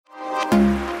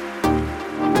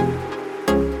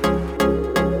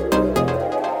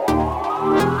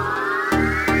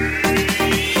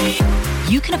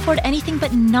afford anything,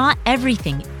 but not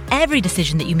everything. Every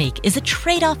decision that you make is a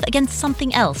trade-off against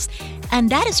something else. And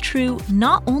that is true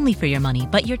not only for your money,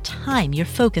 but your time, your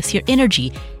focus, your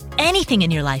energy, anything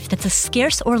in your life that's a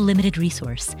scarce or limited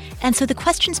resource. And so the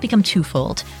questions become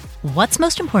twofold. What's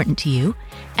most important to you?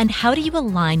 And how do you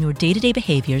align your day-to-day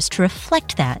behaviors to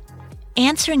reflect that?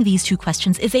 Answering these two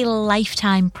questions is a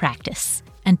lifetime practice.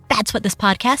 And that's what this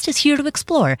podcast is here to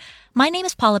explore. My name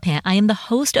is Paula Pant. I am the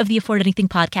host of the Afford Anything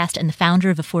podcast and the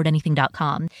founder of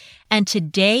AffordAnything.com. And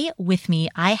today with me,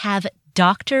 I have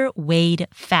Dr. Wade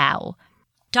Pfau.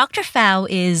 Dr. Pfau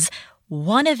is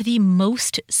one of the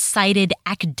most cited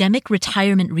academic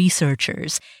retirement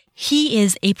researchers. He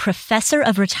is a professor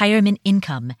of retirement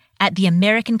income at the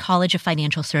American College of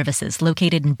Financial Services,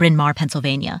 located in Bryn Mawr,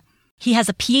 Pennsylvania. He has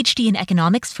a PhD in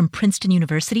economics from Princeton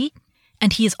University,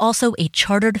 and he is also a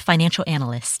chartered financial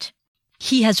analyst.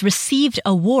 He has received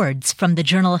awards from the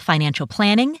Journal of Financial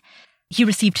Planning. He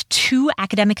received 2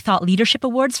 academic thought leadership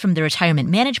awards from the Retirement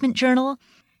Management Journal.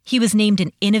 He was named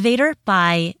an innovator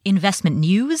by Investment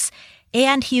News,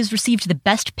 and he has received the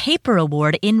Best Paper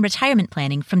Award in Retirement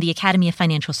Planning from the Academy of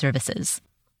Financial Services.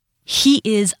 He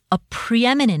is a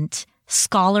preeminent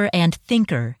scholar and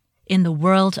thinker in the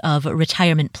world of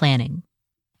retirement planning.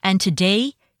 And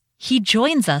today, he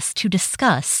joins us to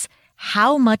discuss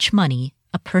how much money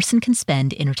a person can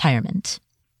spend in retirement.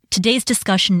 Today's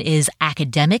discussion is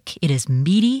academic, it is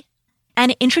meaty,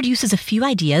 and it introduces a few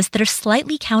ideas that are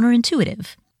slightly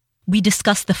counterintuitive. We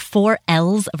discuss the 4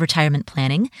 L's of retirement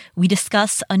planning. We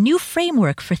discuss a new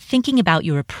framework for thinking about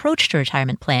your approach to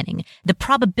retirement planning, the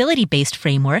probability-based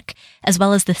framework, as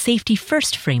well as the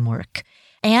safety-first framework.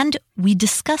 And we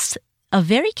discuss a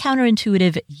very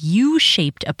counterintuitive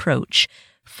U-shaped approach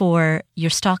for your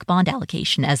stock bond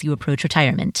allocation as you approach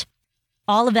retirement.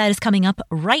 All of that is coming up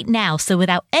right now. So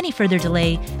without any further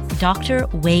delay, Dr.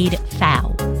 Wade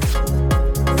Pfau.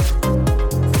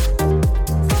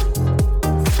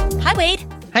 Hi, Wade.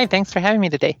 Hi, thanks for having me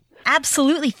today.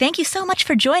 Absolutely. Thank you so much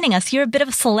for joining us. You're a bit of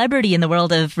a celebrity in the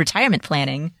world of retirement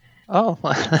planning. Oh,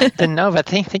 didn't know, but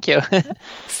thank you.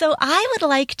 So I would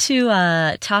like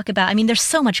to talk about, there's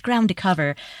so much ground to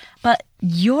cover, but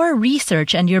your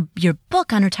research and your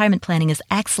book on retirement planning is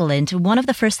excellent. One of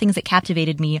the first things that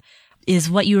captivated me is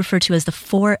what you refer to as the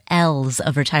 4 L's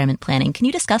of retirement planning. Can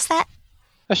you discuss that?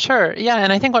 Sure. Yeah.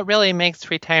 And I think what really makes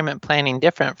retirement planning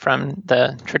different from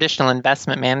the traditional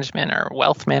investment management or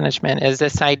wealth management is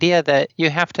this idea that you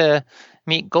have to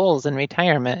meet goals in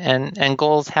retirement, and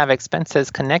goals have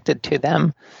expenses connected to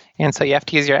them. And so you have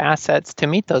to use your assets to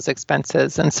meet those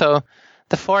expenses. And so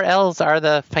the 4 L's are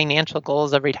the financial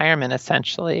goals of retirement,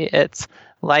 essentially. It's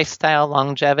lifestyle,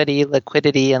 longevity,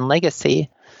 liquidity, and legacy.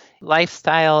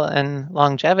 Lifestyle and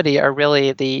longevity are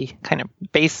really the kind of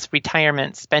base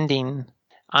retirement spending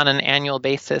on an annual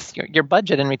basis. Your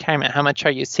budget in retirement, how much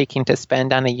are you seeking to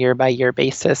spend on a year-by-year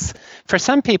basis? For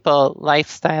some people,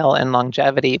 lifestyle and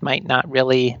longevity might not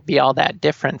really be all that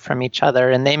different from each other,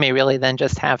 and they may really then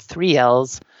just have 3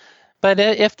 L's. But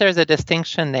if there's a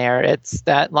distinction there, it's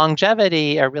that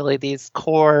longevity are really these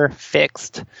core,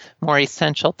 fixed, more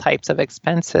essential types of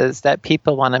expenses that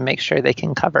people want to make sure they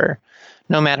can cover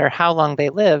no matter how long they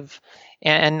live,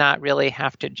 and not really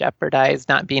have to jeopardize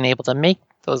not being able to make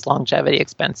those longevity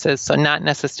expenses. So not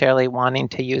necessarily wanting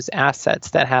to use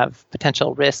assets that have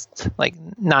potential risks, like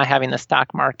not having the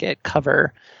stock market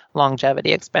cover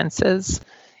longevity expenses.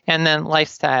 And then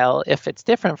lifestyle, if it's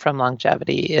different from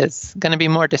longevity, is going to be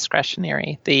more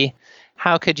discretionary.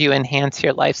 How could you enhance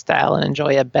your lifestyle and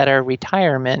enjoy a better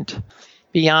retirement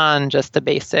beyond just the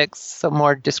basics? So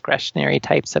more discretionary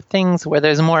types of things where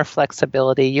there's more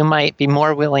flexibility. You might be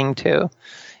more willing to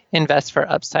invest for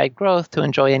upside growth to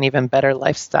enjoy an even better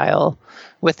lifestyle,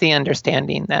 with the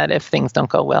understanding that if things don't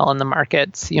go well in the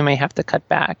markets, you may have to cut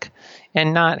back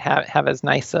and not have as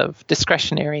nice of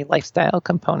discretionary lifestyle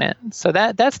component. So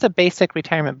that's the basic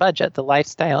retirement budget, the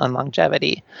lifestyle and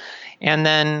longevity. And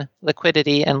then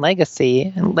liquidity and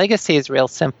legacy. And legacy is real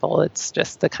simple. It's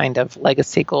just the kind of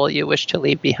legacy goal you wish to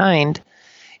leave behind.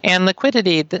 And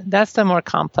liquidity, that's the more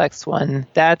complex one.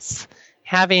 That's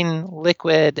having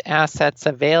liquid assets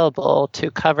available to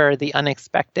cover the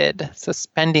unexpected, so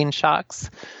spending shocks,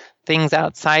 things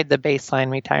outside the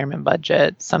baseline retirement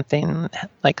budget, something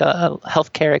like a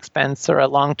healthcare expense or a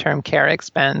long-term care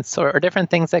expense, or different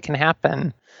things that can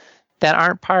happen that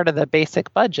aren't part of the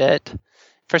basic budget.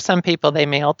 For some people, they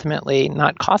may ultimately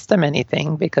not cost them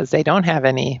anything because they don't have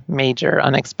any major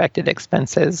unexpected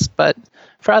expenses, but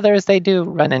for others, they do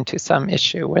run into some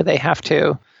issue where they have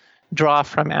to draw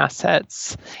from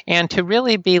assets. And to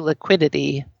really be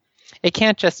liquidity, it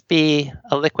can't just be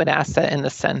a liquid asset in the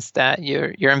sense that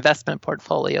your investment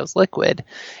portfolio is liquid.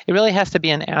 It really has to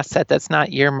be an asset that's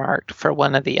not earmarked for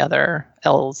one of the other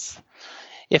L's.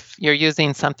 If you're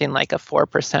using something like a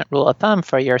 4% rule of thumb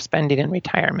for your spending in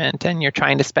retirement and you're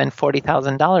trying to spend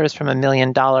 $40,000 from $1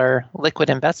 million liquid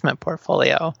investment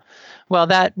portfolio, well,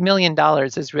 that $1 million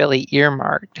is really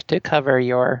earmarked to cover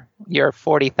your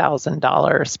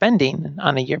 $40,000 spending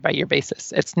on a year-by-year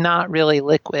basis. It's not really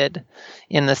liquid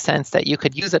in the sense that you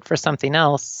could use it for something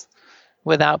else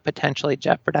without potentially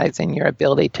jeopardizing your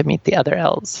ability to meet the other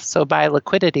L's. So by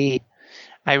liquidity,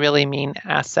 I really mean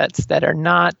assets that are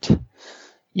not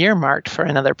earmarked for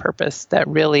another purpose, that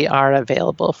really are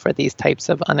available for these types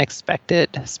of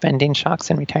unexpected spending shocks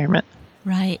in retirement.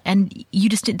 Right. And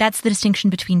that's the distinction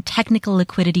between technical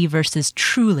liquidity versus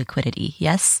true liquidity,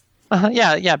 yes?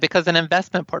 Yeah, because an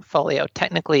investment portfolio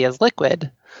technically is liquid.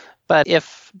 But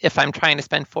if I'm trying to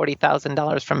spend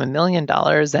 $40,000 from $1 million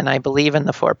and I believe in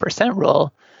the 4%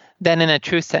 rule, then in a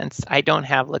true sense, I don't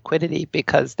have liquidity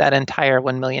because that entire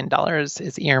 $1 million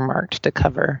is earmarked to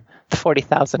cover the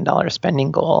 $40,000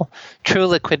 spending goal. True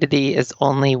liquidity is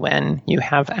only when you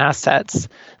have assets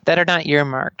that are not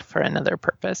earmarked for another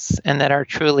purpose and that are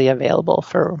truly available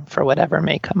for whatever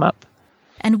may come up.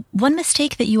 And one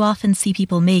mistake that you often see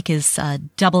people make is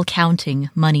double counting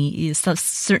money. So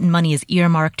certain money is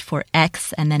earmarked for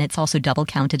X, and then it's also double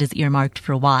counted as earmarked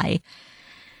for Y.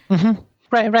 Mm-hmm.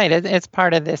 Right. It's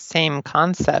part of this same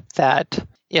concept that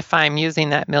if I'm using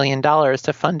that $1 million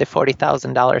to fund a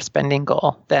 $40,000 spending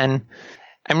goal, then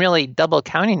I'm really double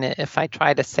counting it if I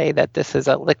try to say that this is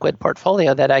a liquid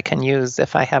portfolio that I can use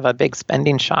if I have a big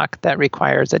spending shock that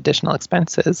requires additional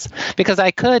expenses. Because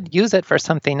I could use it for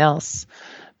something else,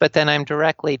 but then I'm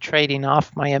directly trading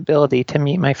off my ability to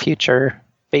meet my future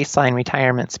baseline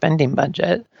retirement spending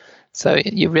budget. So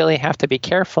you really have to be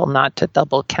careful not to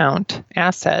double count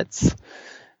assets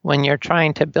when you're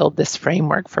trying to build this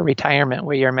framework for retirement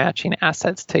where you're matching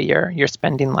assets to your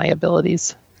spending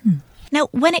liabilities. Now,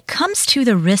 when it comes to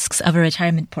the risks of a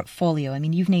retirement portfolio, I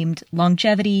mean, you've named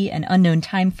longevity, an unknown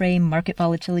time frame, market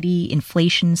volatility,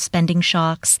 inflation, spending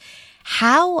shocks.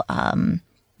 How,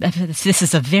 this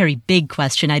is a very big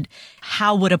question.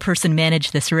 How would a person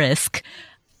manage this risk?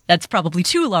 That's probably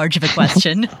too large of a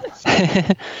question.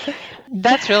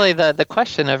 That's really the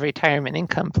question of retirement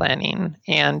income planning.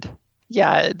 And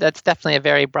yeah, that's definitely a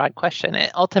very broad question.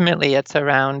 Ultimately, it's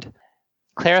around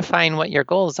clarifying what your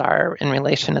goals are in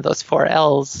relation to those 4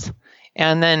 L's,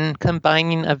 and then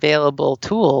combining available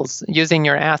tools, using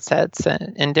your assets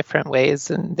in different ways.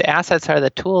 And the assets are the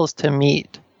tools to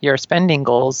meet your spending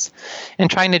goals, and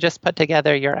trying to just put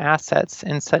together your assets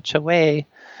in such a way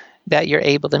that you're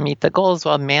able to meet the goals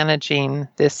while managing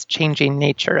this changing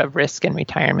nature of risk in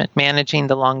retirement, managing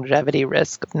the longevity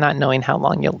risk of not knowing how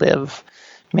long you'll live,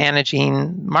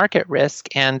 managing market risk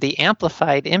and the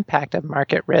amplified impact of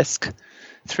market risk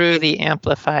through the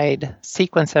amplified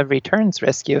sequence of returns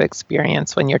risk you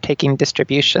experience when you're taking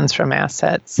distributions from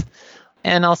assets,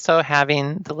 and also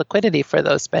having the liquidity for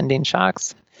those spending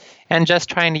shocks, and just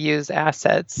trying to use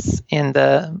assets in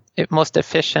the most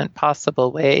efficient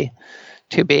possible way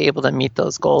to be able to meet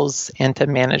those goals and to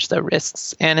manage the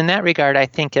risks. And in that regard, I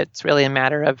think it's really a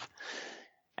matter of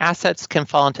assets can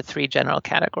fall into 3 general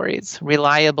categories: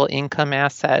 reliable income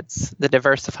assets, the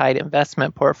diversified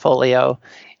investment portfolio,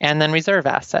 and then reserve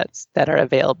assets that are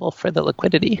available for the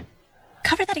liquidity.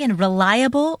 Cover that again.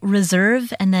 Reliable,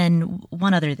 reserve, and then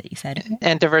one other that you said.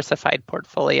 And diversified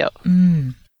portfolio.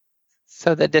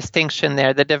 So the distinction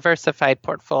there, the diversified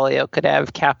portfolio could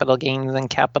have capital gains and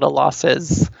capital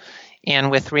losses.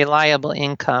 And with reliable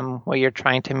income, where you're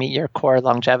trying to meet your core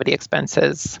longevity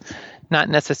expenses, not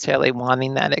necessarily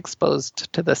wanting that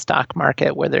exposed to the stock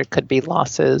market where there could be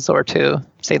losses, or to,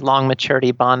 say, long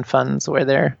maturity bond funds where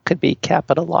there could be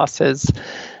capital losses,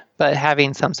 but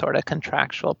having some sort of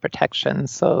contractual protection.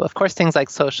 So, of course, things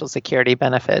like Social Security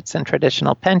benefits and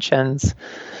traditional pensions,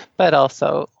 but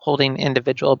also holding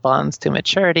individual bonds to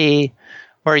maturity,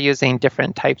 or using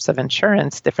different types of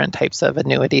insurance, different types of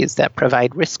annuities that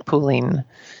provide risk pooling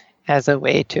as a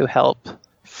way to help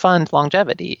fund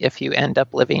longevity. If you end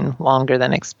up living longer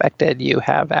than expected, you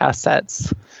have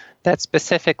assets that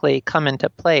specifically come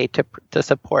into play to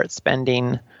support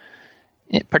spending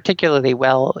particularly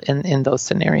well in those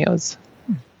scenarios.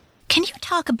 Can you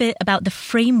talk a bit about the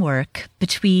framework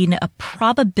between a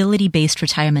probability-based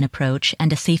retirement approach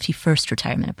and a safety-first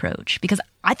retirement approach? Because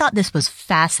I thought this was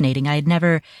fascinating. I had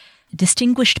never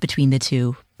distinguished between the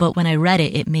two, but when I read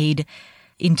it, it made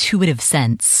intuitive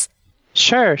sense.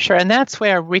 Sure, sure. And that's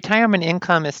where retirement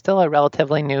income is still a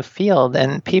relatively new field,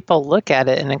 and people look at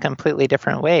it in a completely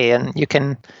different way. And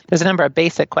there's a number of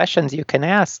basic questions you can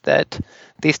ask that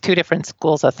these two different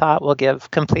schools of thought will give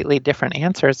completely different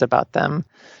answers about them.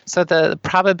 So the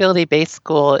probability-based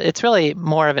school, it's really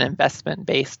more of an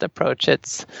investment-based approach.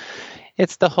 It's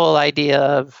the whole idea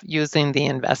of using the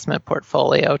investment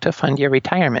portfolio to fund your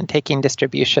retirement, taking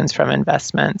distributions from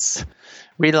investments,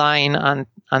 relying on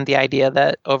the idea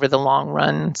that over the long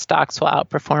run, stocks will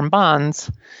outperform bonds.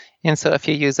 And so if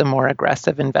you use a more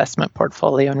aggressive investment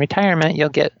portfolio in retirement, you'll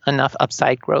get enough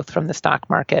upside growth from the stock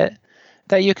market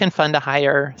that you can fund a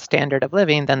higher standard of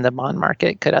living than the bond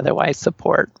market could otherwise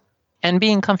support. And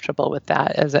being comfortable with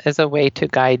that as a way to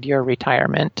guide your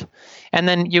retirement. And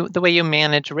then the way you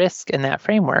manage risk in that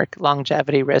framework,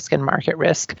 longevity risk and market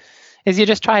risk, is you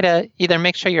just try to either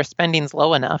make sure your spending's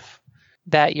low enough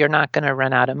that you're not going to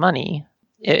run out of money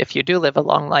if you do live a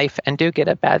long life and do get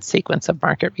a bad sequence of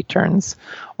market returns,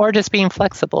 or just being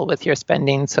flexible with your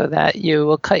spending so that you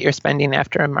will cut your spending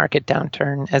after a market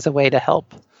downturn as a way to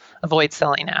help avoid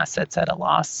selling assets at a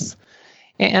loss.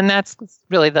 And that's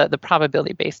really the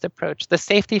probability-based approach. The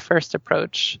safety-first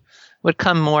approach would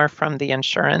come more from the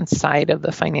insurance side of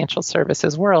the financial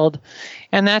services world.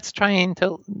 And that's trying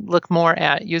to look more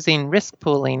at using risk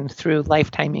pooling through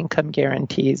lifetime income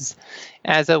guarantees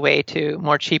as a way to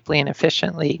more cheaply and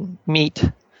efficiently meet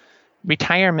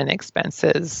retirement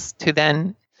expenses to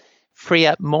then free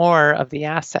up more of the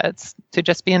assets to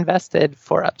just be invested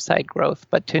for upside growth,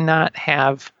 but to not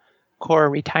have core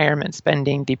retirement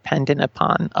spending dependent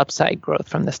upon upside growth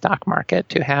from the stock market,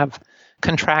 to have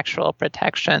contractual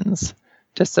protections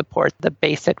to support the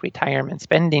basic retirement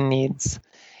spending needs.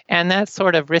 And that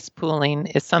sort of risk pooling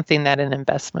is something that an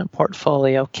investment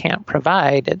portfolio can't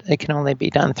provide. It can only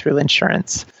be done through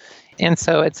insurance. And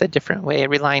so it's a different way,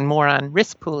 relying more on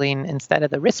risk pooling instead of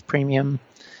the risk premium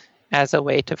as a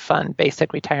way to fund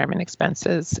basic retirement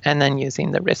expenses, and then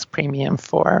using the risk premium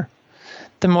for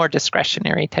the more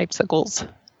discretionary types of goals.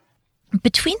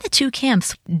 Between the two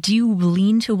camps, do you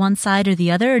lean to one side or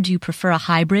the other, or do you prefer a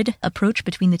hybrid approach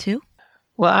between the two?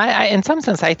 Well, I in some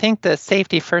sense, I think the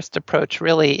safety-first approach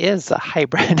really is a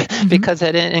hybrid because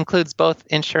it includes both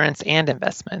insurance and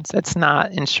investments. It's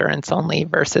not insurance only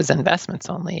versus investments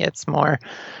only. It's more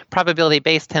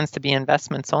probability-based tends to be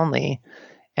investments only.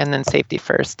 And then safety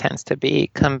first tends to be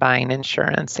combine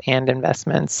insurance and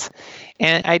investments.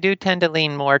 And I do tend to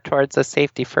lean more towards a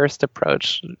safety first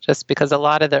approach just because a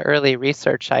lot of the early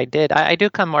research I did, I do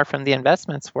come more from the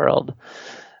investments world,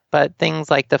 but things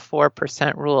like the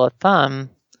 4% rule of thumb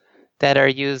that are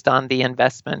used on the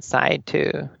investment side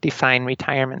to define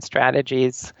retirement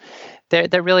strategies,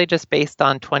 they're really just based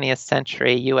on 20th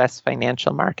century U.S.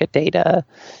 financial market data.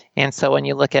 And so when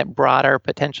you look at broader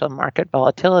potential market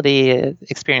volatility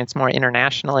experienced more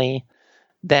internationally,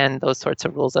 then those sorts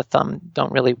of rules of thumb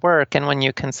don't really work. And when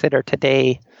you consider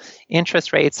today,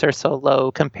 interest rates are so low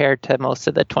compared to most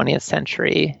of the 20th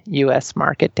century U.S.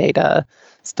 market data,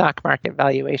 stock market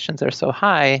valuations are so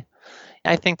high,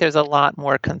 I think there's a lot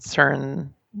more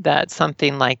concern that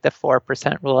something like the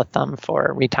 4% rule of thumb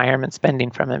for retirement spending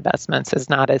from investments is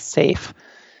not as safe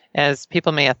as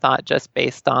people may have thought just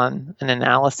based on an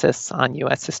analysis on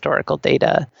U.S. historical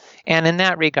data. And in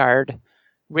that regard,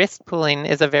 risk pooling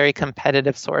is a very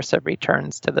competitive source of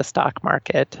returns to the stock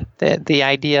market. The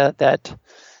idea that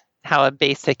how a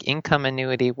basic income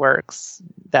annuity works,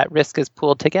 that risk is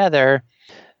pooled together,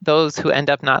 those who end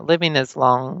up not living as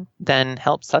long then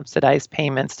help subsidize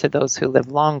payments to those who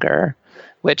live longer,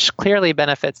 which clearly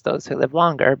benefits those who live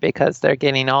longer because they're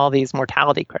getting all these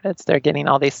mortality credits. They're getting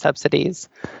all these subsidies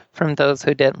from those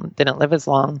who didn't live as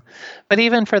long. But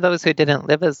even for those who didn't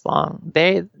live as long,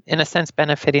 they, in a sense,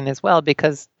 benefiting as well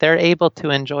because they're able to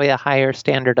enjoy a higher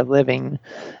standard of living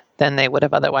than they would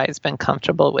have otherwise been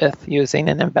comfortable with using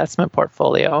an investment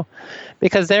portfolio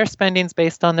because their spending's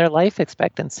based on their life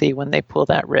expectancy when they pool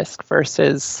that risk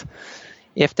versus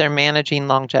if they're managing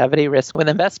longevity risk with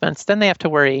investments, then they have to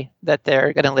worry that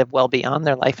they're going to live well beyond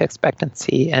their life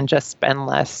expectancy and just spend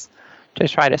less to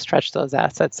try to stretch those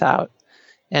assets out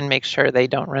and make sure they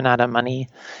don't run out of money.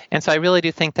 And so I really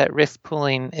do think that risk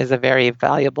pooling is a very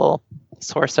valuable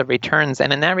source of returns.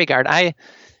 And in that regard, I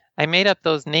made up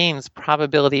those names,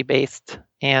 probability-based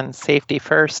and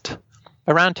safety-first,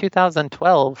 around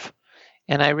 2012.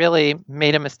 And I really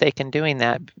made a mistake in doing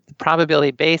that.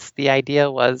 Probability-based, the idea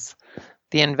was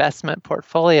the investment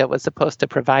portfolio was supposed to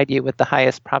provide you with the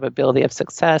highest probability of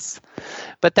success.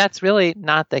 But that's really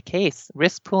not the case.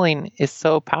 Risk pooling is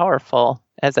so powerful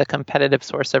as a competitive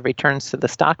source of returns to the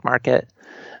stock market,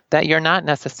 that you're not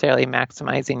necessarily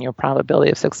maximizing your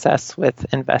probability of success with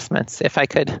investments. If I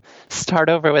could start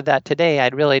over with that today,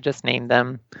 I'd really just name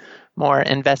them more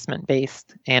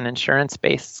investment-based and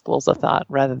insurance-based schools of thought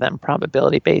rather than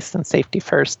probability-based and safety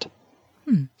first.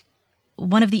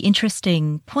 One of the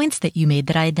interesting points that you made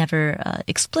that I had never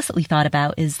explicitly thought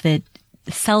about is that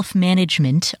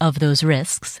self-management of those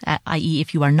risks, i.e.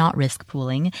 if you are not risk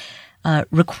pooling,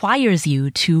 requires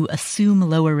you to assume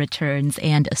lower returns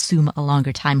and assume a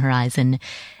longer time horizon,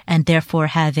 and therefore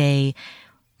have a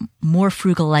more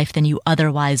frugal life than you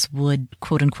otherwise would,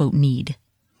 quote unquote, need.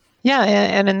 Yeah,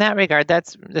 and in that regard,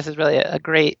 this is really a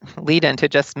great lead-in to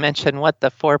just mention what the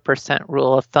 4%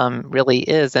 rule of thumb really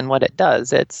is and what it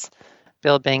does.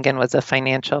 Bill Bengen was a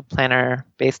financial planner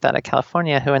based out of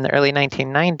California who in the early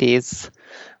 1990s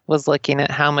was looking at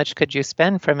how much could you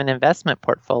spend from an investment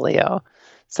portfolio.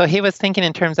 So he was thinking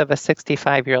in terms of a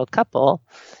 65-year-old couple,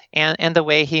 and the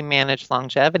way he managed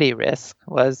longevity risk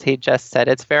was he just said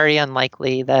it's very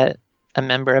unlikely that a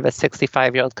member of a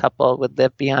 65-year-old couple would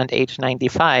live beyond age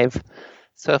 95.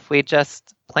 So if we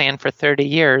just plan for 30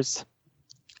 years,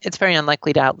 it's very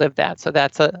unlikely to outlive that. So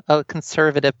that's a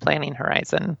conservative planning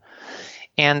horizon.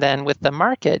 And then with the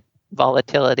market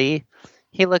volatility,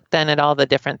 he looked then at all the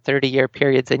different 30-year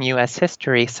periods in U.S.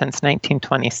 history since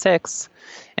 1926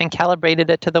 and calibrated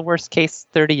it to the worst-case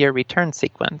 30-year return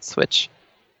sequence, which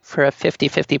for a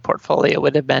 50-50 portfolio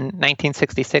would have been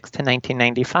 1966 to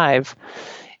 1995.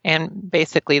 And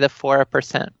basically the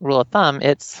 4% rule of thumb,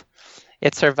 it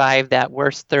survived that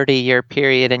worst 30-year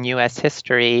period in U.S.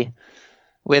 history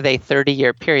with a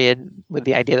 30-year period with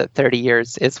the idea that 30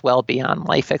 years is well beyond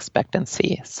life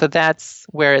expectancy. So that's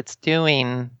where it's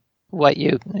doing what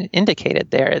you indicated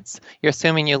there. You're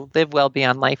assuming you live well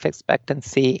beyond life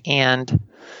expectancy and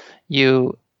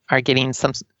you are getting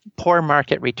some poor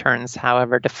market returns,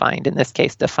 however defined, in this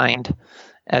case defined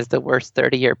as the worst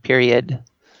 30-year period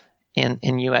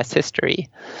in U.S. history.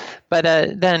 But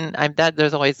then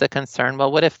there's always the concern,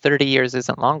 well, what if 30 years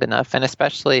isn't long enough? And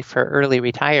especially for early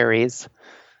retirees,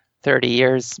 30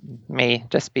 years may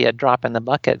just be a drop in the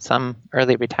bucket. Some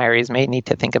early retirees may need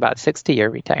to think about 60-year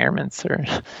retirements or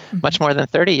much more than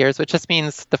 30 years, which just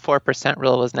means the 4%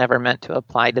 rule was never meant to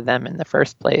apply to them in the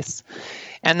first place.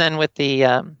 And then with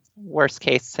the worst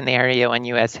case scenario in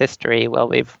U.S. history,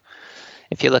 well,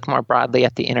 if you look more broadly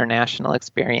at the international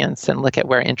experience and look at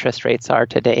where interest rates are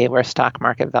today, where stock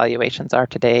market valuations are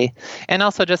today, and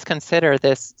also just consider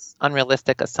this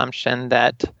unrealistic assumption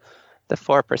that the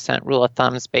 4% rule of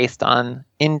thumb is based on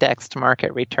indexed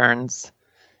market returns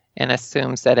and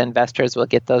assumes that investors will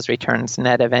get those returns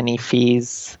net of any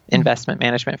fees, investment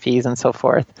management fees, and so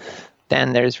forth,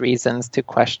 then there's reasons to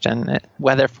question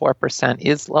whether 4%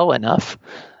 is low enough.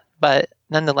 But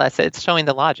nonetheless, it's showing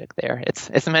the logic there.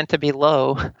 It's meant to be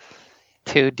low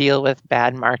to deal with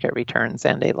bad market returns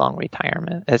and a long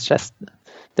retirement. It's just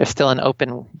there's still an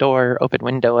open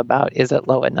window about, is it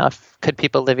low enough? Could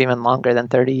people live even longer than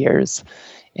 30 years?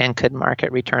 And could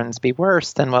market returns be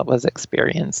worse than what was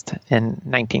experienced in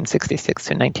 1966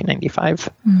 to 1995?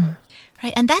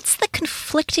 Right. And that's the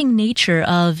conflicting nature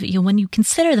of, when you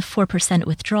consider the 4%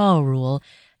 withdrawal rule.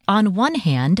 On one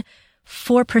hand,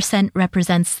 4%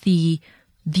 represents the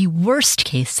worst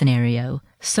case scenario.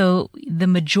 So the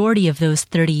majority of those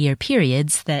 30-year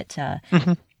periods that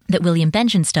William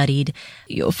Bengen studied,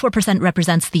 4%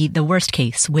 represents the worst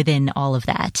case within all of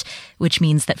that, which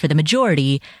means that for the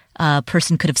majority, a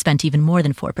person could have spent even more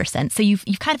than 4%. So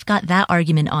you've kind of got that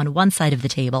argument on one side of the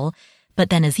table. But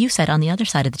then, as you said, on the other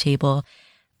side of the table,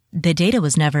 the data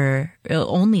was never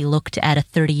only looked at a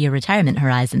 30-year retirement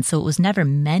horizon. So it was never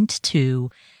meant to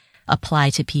apply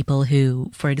to people who,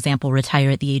 for example, retire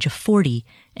at the age of 40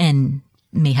 and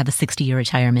may have a 60-year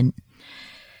retirement.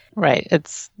 Right.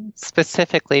 It's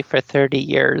specifically for 30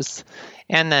 years.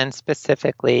 And then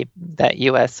specifically that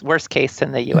U.S. worst case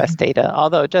in the U.S. data,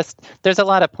 although there's a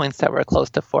lot of points that were close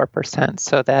to 4%,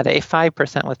 so that a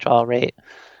 5% withdrawal rate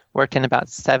worked in about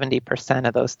 70%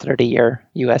 of those 30-year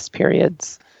U.S.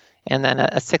 periods. And then a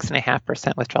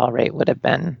 6.5% withdrawal rate would have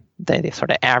been the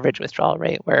sort of average withdrawal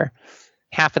rate, where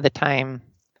half of the time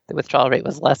the withdrawal rate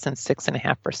was less than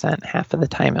 6.5%, half of the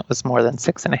time it was more than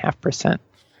 6.5%.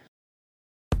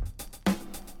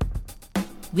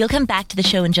 We'll come back to the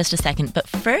show in just a second, but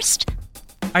first,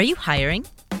 are you hiring?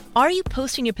 Are you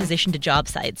posting your position to job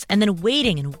sites and then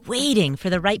waiting and waiting for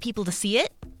the right people to see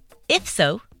it? If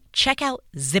so, check out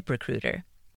ZipRecruiter.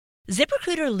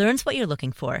 ZipRecruiter learns what you're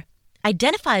looking for,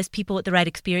 identifies people with the right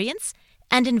experience,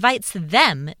 and invites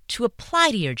them to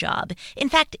apply to your job. In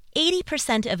fact,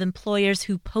 80% of employers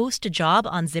who post a job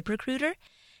on ZipRecruiter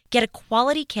Get a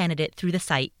quality candidate through the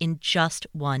site in just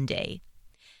one day.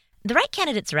 The right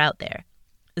candidates are out there.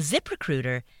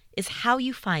 ZipRecruiter is how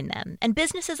you find them, and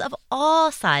businesses of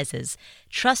all sizes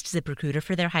trust ZipRecruiter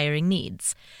for their hiring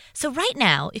needs. So right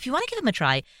now, if you want to give them a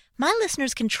try, my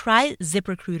listeners can try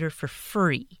ZipRecruiter for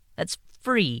free. That's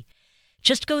free.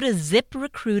 Just go to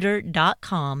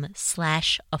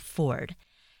ziprecruiter.com/afford.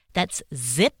 That's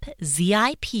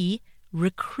ZIP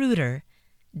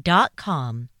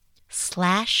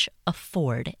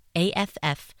recruiter.com/afford,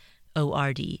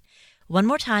 AFFORD. One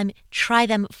more time, try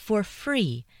them for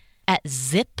free at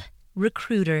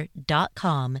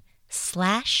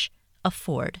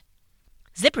ziprecruiter.com/afford.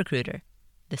 ZipRecruiter,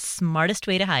 the smartest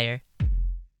way to hire.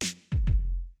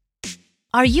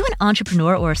 Are you an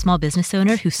entrepreneur or a small business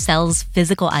owner who sells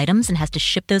physical items and has to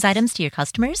ship those items to your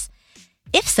customers?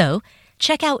 If so,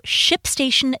 check out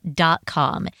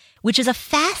ShipStation.com, which is a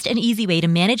fast and easy way to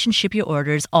manage and ship your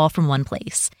orders all from one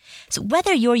place. So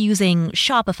whether you're using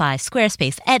Shopify,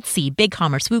 Squarespace, Etsy,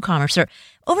 BigCommerce, WooCommerce, or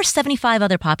over 75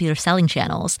 other popular selling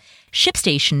channels,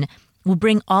 ShipStation will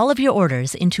bring all of your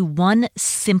orders into one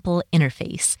simple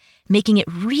interface, making it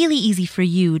really easy for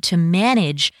you to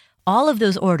manage all of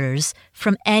those orders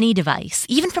from any device,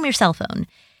 even from your cell phone.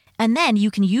 And then you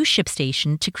can use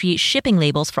ShipStation to create shipping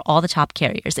labels for all the top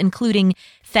carriers, including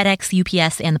FedEx,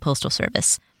 UPS, and the Postal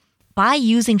Service. By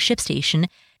using ShipStation,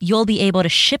 you'll be able to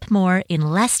ship more in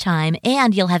less time,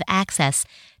 and you'll have access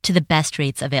to the best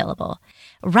rates available.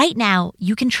 Right now,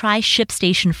 you can try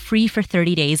ShipStation free for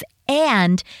 30 days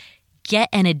and get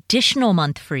an additional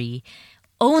month free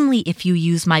only if you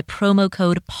use my promo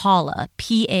code PAULA,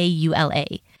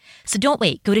 P-A-U-L-A. So don't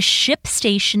wait. Go to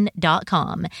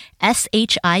ShipStation.com,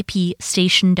 S-H-I-P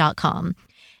station.com.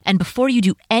 And before you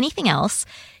do anything else,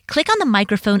 click on the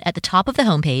microphone at the top of the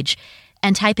homepage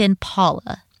and type in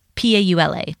Paula,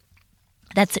 P-A-U-L-A.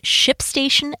 That's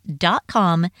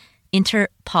ShipStation.com, enter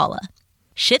Paula.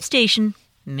 ShipStation,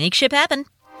 make ship happen.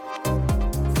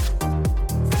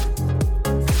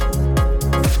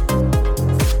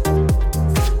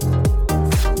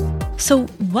 So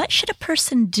what should a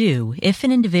person do if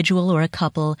an individual or a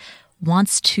couple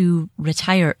wants to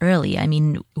retire early? I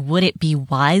mean, would it be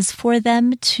wise for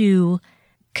them to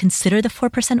consider the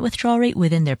 4% withdrawal rate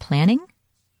within their planning?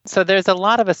 So there's a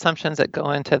lot of assumptions that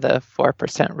go into the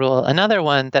 4% rule. Another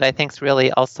one that I think is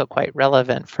really also quite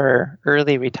relevant for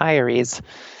early retirees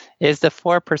is the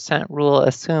 4% rule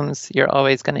assumes you're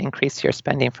always going to increase your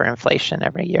spending for inflation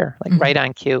every year, like right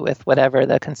on cue with whatever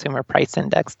the consumer price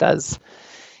index does.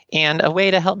 And a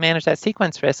way to help manage that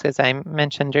sequence risk, as I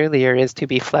mentioned earlier, is to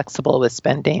be flexible with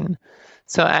spending.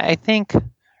 So I think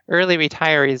early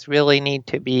retirees really need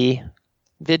to be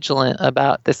vigilant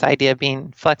about this idea of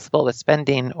being flexible with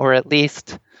spending, or at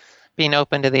least being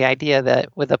open to the idea that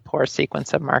with a poor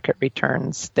sequence of market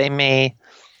returns, they may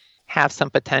have some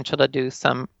potential to do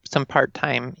some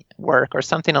part-time work or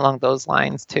something along those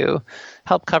lines to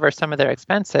help cover some of their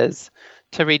expenses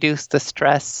to reduce the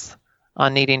stress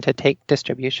on needing to take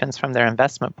distributions from their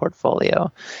investment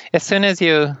portfolio. As soon as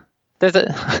there's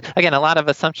a lot of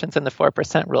assumptions in the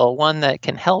 4% rule. One that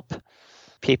can help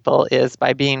people is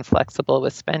by being flexible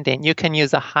with spending. You can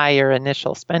use a higher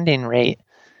initial spending rate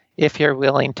if you're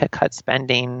willing to cut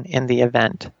spending in the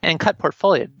event and cut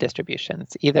portfolio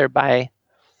distributions, either by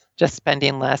just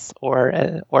spending less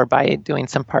or by doing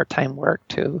some part-time work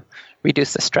to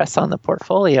reduce the stress on the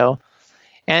portfolio.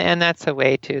 And that's a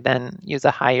way to then use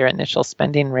a higher initial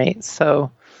spending rate.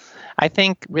 So I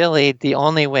think really the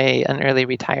only way an early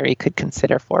retiree could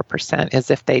consider 4% is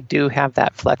if they do have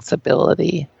that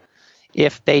flexibility.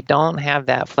 If they don't have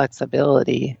that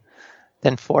flexibility,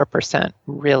 then 4%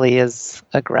 really is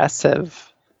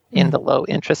aggressive in the low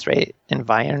interest rate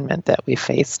environment that we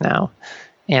face now.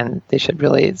 And they should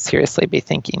really seriously be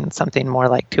thinking something more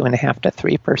like 2.5% to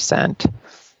 3%.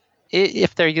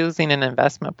 If they're using an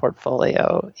investment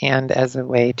portfolio and as a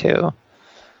way to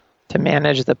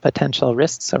manage the potential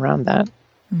risks around that.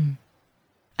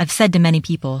 I've said to many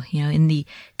people, in the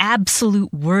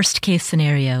absolute worst case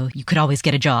scenario, you could always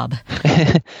get a job.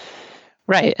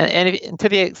 Right. And to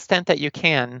the extent that you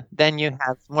can, then you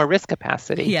have more risk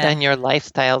capacity. Yeah. Then your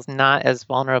lifestyle's not as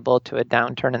vulnerable to a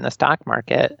downturn in the stock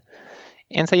market.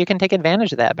 And so you can take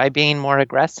advantage of that by being more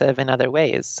aggressive in other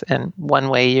ways. And one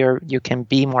way you can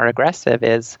be more aggressive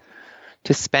is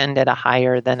to spend at a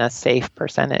higher than a safe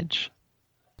percentage.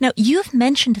 Now, you've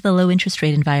mentioned the low interest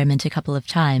rate environment a couple of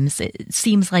times. It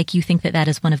seems like you think that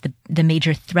is one of the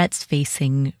major threats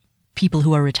facing people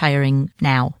who are retiring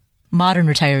now, modern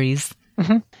retirees.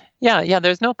 Mm-hmm. Yeah,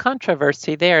 there's no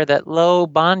controversy there that low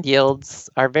bond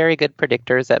yields are very good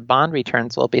predictors that bond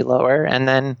returns will be lower. And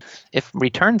then if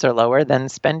returns are lower, then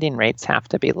spending rates have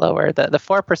to be lower. The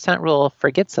 4% rule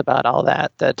forgets about all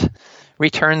that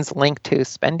returns link to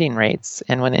spending rates.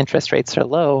 And when interest rates are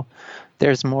low,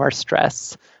 there's more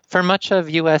stress. For much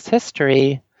of U.S.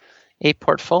 history, a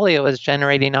portfolio is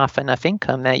generating off enough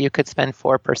income that you could spend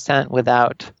 4%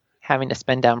 without having to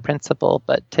spend down principal.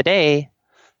 But today,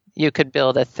 you could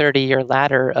build a 30-year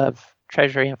ladder of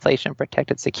Treasury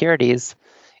inflation-protected securities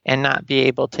and not be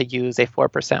able to use a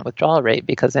 4% withdrawal rate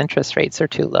because interest rates are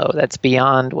too low. That's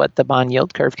beyond what the bond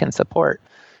yield curve can support.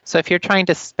 So if you're trying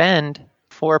to spend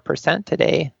 4%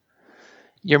 today,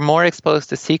 you're more exposed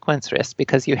to sequence risk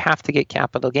because you have to get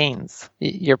capital gains.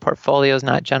 Your portfolio is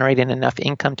not generating enough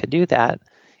income to do that.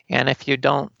 And if you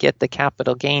don't get the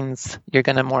capital gains, you're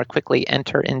going to more quickly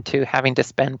enter into having to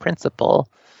spend principal,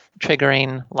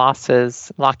 triggering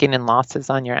losses, locking in losses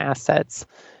on your assets.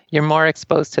 You're more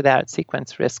exposed to that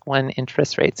sequence risk when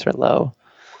interest rates are low.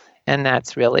 And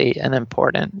that's really an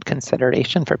important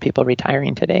consideration for people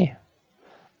retiring today.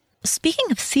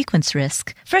 Speaking of sequence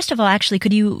risk, first of all, actually,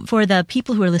 could you, for the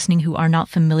people who are listening who are not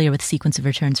familiar with sequence of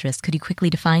returns risk, could you quickly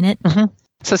define it? Mm-hmm.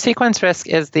 So sequence risk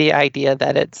is the idea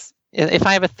that if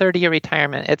I have a 30-year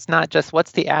retirement, it's not just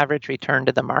what's the average return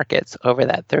to the markets over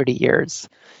that 30 years.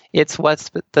 It's what's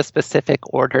the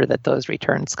specific order that those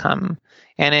returns come.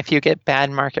 And if you get bad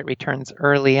market returns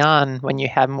early on when you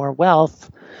have more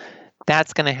wealth,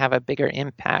 that's going to have a bigger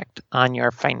impact on your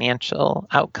financial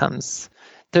outcomes.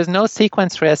 There's no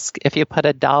sequence risk if you put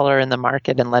 $1 in the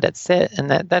market and let it sit. And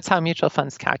that's how mutual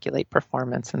funds calculate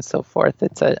performance and so forth.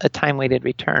 It's a time-weighted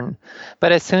return.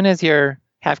 But as soon as you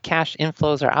have cash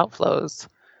inflows or outflows,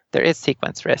 there is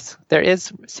sequence risk. There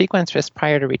is sequence risk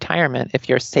prior to retirement if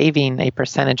you're saving a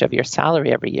percentage of your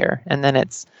salary every year, and then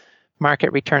it's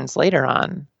market returns later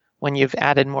on when you've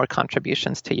added more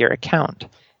contributions to your account.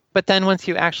 But then once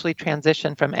you actually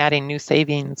transition from adding new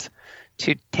savings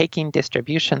to taking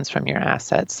distributions from your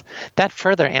assets, that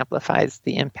further amplifies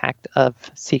the impact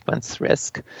of sequence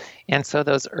risk. And so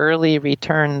those early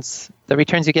returns, the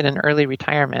returns you get in early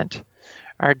retirement,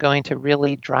 are going to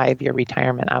really drive your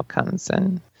retirement outcomes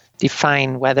and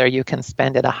define whether you can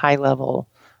spend at a high level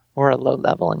or a low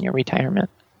level in your retirement.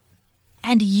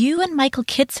 And you and Michael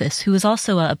Kitces, who is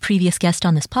also a previous guest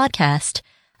on this podcast,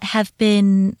 have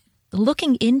been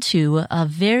looking into a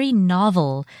very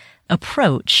novel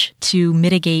approach to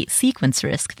mitigate sequence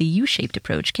risk, the U-shaped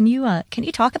approach. Can you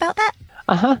talk about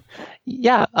that?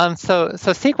 Yeah. So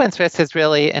sequence risk is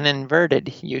really an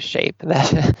inverted U-shape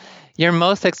that you're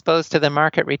most exposed to the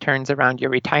market returns around your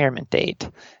retirement date.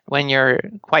 When you're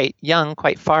quite young,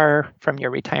 quite far from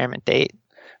your retirement date,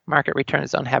 market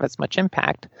returns don't have as much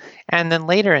impact. And then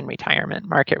later in retirement,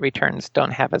 market returns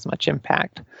don't have as much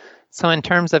impact. So in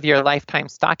terms of your lifetime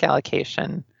stock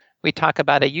allocation, we talk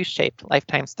about a U-shaped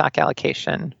lifetime stock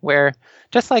allocation, where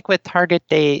just like with target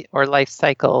date or life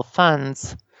cycle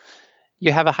funds,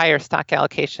 you have a higher stock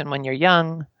allocation when you're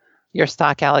young. Your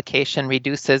stock allocation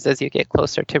reduces as you get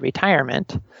closer to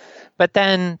retirement. But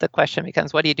then the question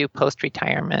becomes, what do you do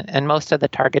post-retirement? And most of the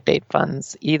target date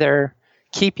funds either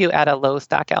keep you at a low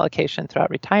stock allocation throughout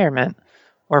retirement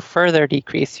or further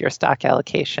decrease your stock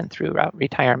allocation throughout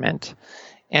retirement.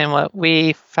 And what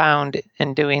we found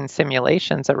in doing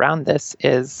simulations around this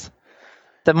is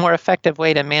the more effective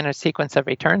way to manage sequence of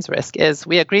returns risk is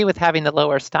we agree with having the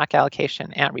lower stock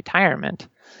allocation at retirement,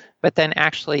 but then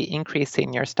actually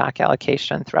increasing your stock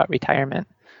allocation throughout retirement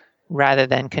rather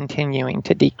than continuing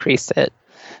to decrease it.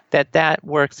 That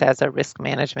works as a risk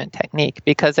management technique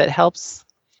because it helps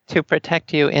to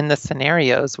protect you in the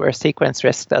scenarios where sequence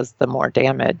risk does the more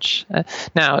damage.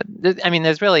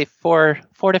 There's really four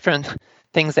different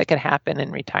things that could happen in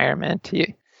retirement.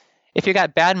 If you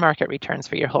got bad market returns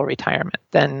for your whole retirement,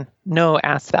 then no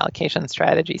asset allocation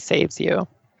strategy saves you.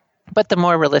 But the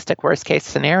more realistic worst case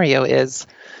scenario is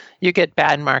you get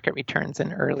bad market returns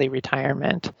in early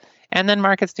retirement, and then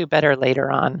markets do better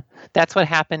later on. That's what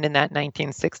happened in that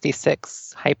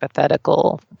 1966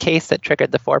 hypothetical case that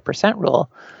triggered the 4%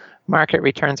 rule. Market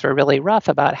returns were really rough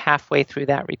about halfway through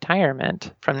that retirement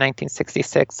from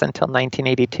 1966 until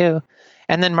 1982.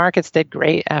 And then markets did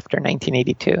great after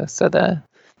 1982. So the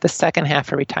second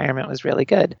half of retirement was really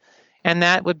good. And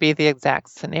that would be the exact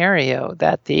scenario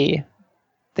that the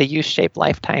U-shaped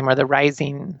lifetime or the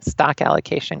rising stock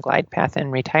allocation glide path in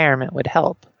retirement would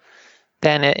help.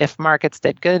 Then if markets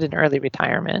did good in early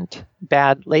retirement,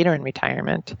 bad later in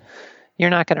retirement, you're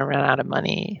not going to run out of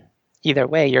money either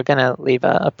way. You're going to leave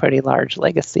a pretty large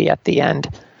legacy at the end.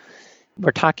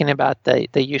 we're talking about the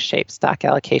U-shaped stock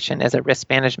allocation as a risk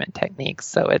management technique.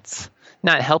 So it's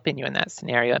not helping you in that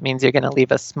scenario. It means you're going to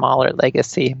leave a smaller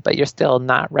legacy, but you're still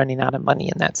not running out of money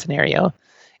in that scenario.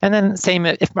 And then same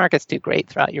if markets do great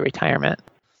throughout your retirement,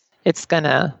 it's going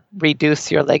to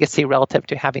reduce your legacy relative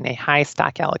to having a high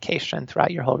stock allocation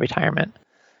throughout your whole retirement.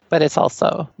 But it's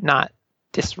also not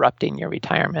disrupting your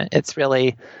retirement. It's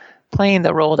really playing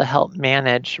the role to help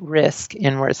manage risk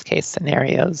in worst case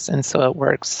scenarios. And so it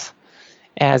works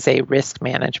as a risk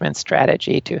management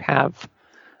strategy to have,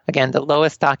 again, the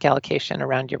lowest stock allocation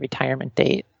around your retirement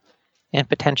date and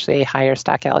potentially a higher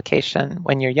stock allocation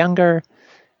when you're younger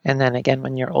and then again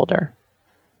when you're older.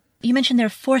 You mentioned there are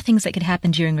 4 things that could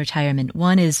happen during retirement.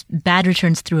 One is bad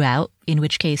returns throughout, in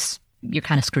which case you're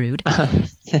kind of screwed.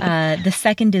 The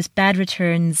second is bad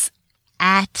returns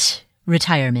at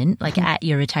retirement, like at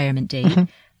your retirement date.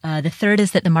 The third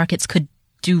is that the markets could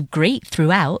do great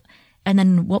throughout. And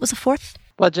then what was the fourth?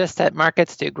 Well, just that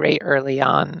markets do great early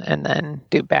on and then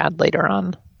do bad later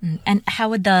on. And how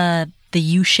would the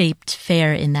U-shaped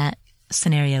fare in that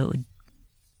scenario?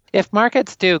 If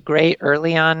markets do great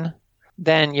early on,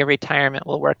 then your retirement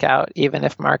will work out, even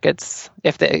if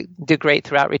they do great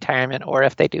throughout retirement or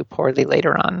if they do poorly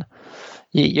later on.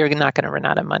 You're not going to run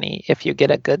out of money if you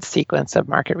get a good sequence of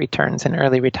market returns in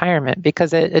early retirement,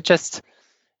 because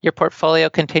your portfolio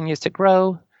continues to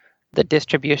grow, the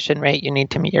distribution rate you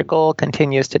need to meet your goal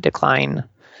continues to decline,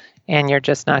 and you're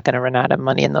just not going to run out of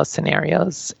money in those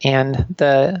scenarios. And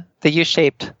the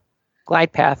U-shaped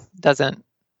glide path doesn't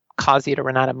cause you to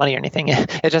run out of money or anything.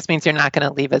 It just means you're not going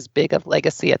to leave as big of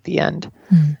legacy at the end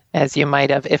as you might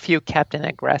have if you kept an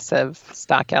aggressive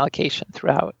stock allocation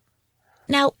throughout.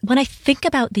 Now, when I think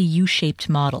about the U-shaped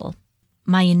model,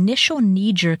 my initial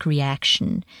knee-jerk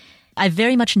reaction, I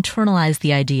very much internalized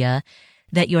the idea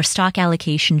that your stock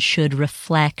allocation should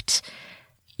reflect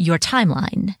your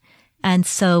timeline. And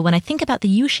so when I think about the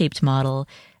U-shaped model,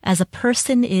 as a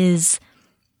person is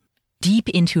deep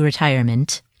into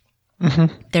retirement,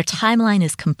 their timeline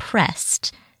is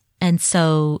compressed. And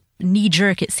so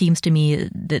knee-jerk, it seems to me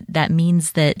that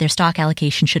means that their stock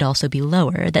allocation should also be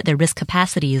lower, that their risk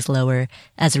capacity is lower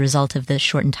as a result of the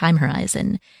shortened time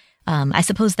horizon. I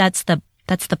suppose that's the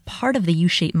part of the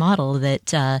U-shaped model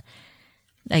that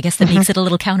I guess that makes it a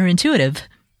little counterintuitive.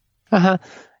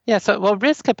 Yeah, so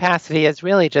risk capacity is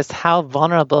really just how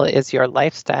vulnerable is your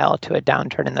lifestyle to a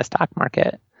downturn in the stock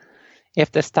market.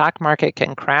 If the stock market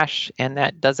can crash and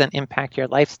that doesn't impact your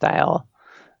lifestyle,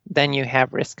 then you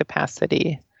have risk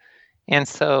capacity. And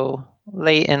so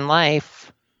late in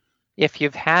life, if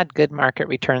you've had good market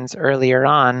returns earlier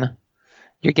on,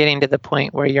 you're getting to the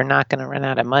point where you're not going to run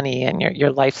out of money and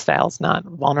your lifestyle's not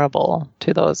vulnerable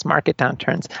to those market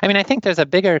downturns. I mean, I think there's a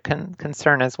bigger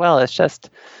concern as well. It's just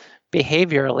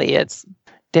behaviorally, it's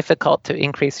difficult to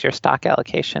increase your stock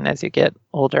allocation as you get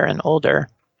older and older.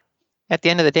 At the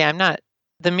end of the day,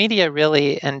 the media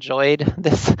really enjoyed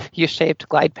this U-shaped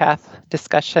glide path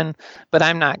discussion, but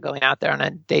I'm not going out there on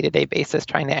a day-to-day basis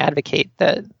trying to advocate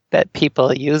that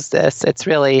people use this.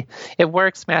 It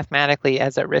works mathematically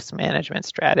as a risk management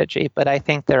strategy, but I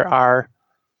think there are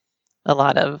a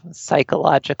lot of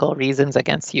psychological reasons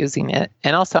against using it.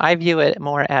 And also I view it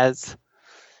more as,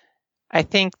 I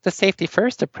think the safety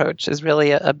first approach is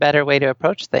really a better way to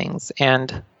approach things.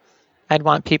 And I'd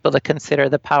want people to consider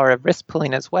the power of risk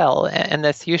pooling as well. And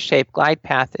this U-shaped glide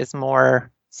path is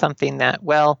more something that,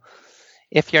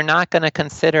 if you're not going to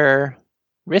consider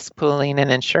risk pooling and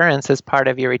insurance as part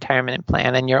of your retirement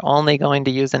plan and you're only going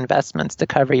to use investments to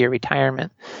cover your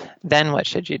retirement, then what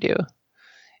should you do?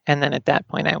 And then at that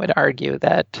point, I would argue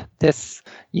that this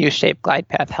U-shaped glide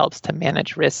path helps to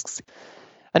manage risks.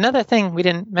 Another thing we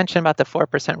didn't mention about the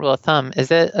 4% rule of thumb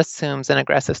is it assumes an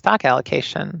aggressive stock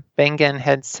allocation. Bengen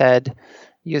had said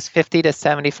use 50 to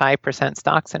 75%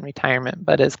 stocks in retirement,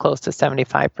 but as close to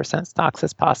 75% stocks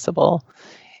as possible.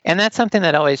 And that's something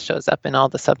that always shows up in all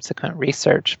the subsequent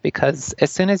research, because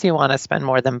as soon as you want to spend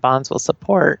more than bonds will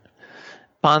support,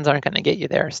 bonds aren't going to get you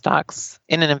there. Stocks,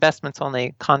 in an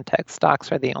investments-only context,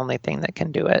 stocks are the only thing that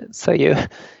can do it. So you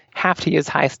have to use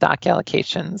high stock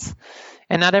allocations.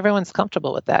 And not everyone's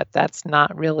comfortable with that. That's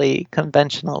not really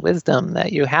conventional wisdom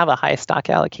that you have a high stock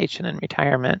allocation in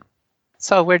retirement.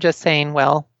 So we're just saying,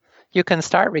 you can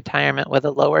start retirement with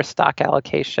a lower stock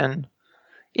allocation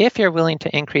if you're willing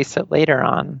to increase it later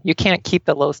on. You can't keep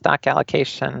the low stock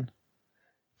allocation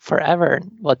forever.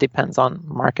 Well, it depends on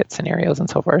market scenarios and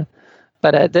so forth.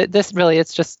 But this really,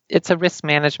 it's a risk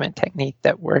management technique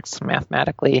that works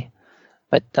mathematically,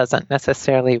 but doesn't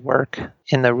necessarily work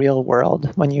in the real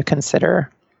world when you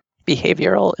consider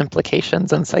behavioral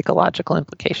implications and psychological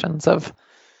implications of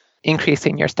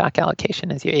increasing your stock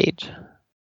allocation as you age.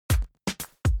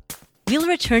 We'll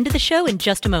return to the show in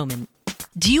just a moment.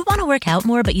 Do you want to work out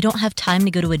more, but you don't have time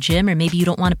to go to a gym, or maybe you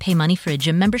don't want to pay money for a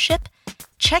gym membership?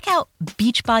 Check out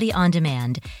Beachbody On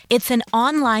Demand. It's an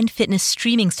online fitness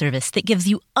streaming service that gives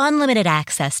you unlimited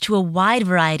access to a wide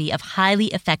variety of highly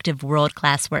effective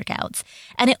world-class workouts.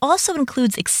 And it also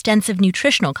includes extensive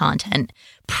nutritional content,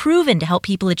 proven to help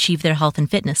people achieve their health and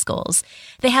fitness goals.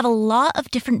 They have a lot of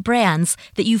different brands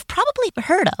that you've probably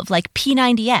heard of, like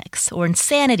P90X or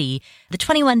Insanity, the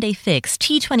 21-Day Fix,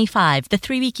 T25, the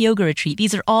 3-Week Yoga Retreat.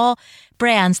 These are all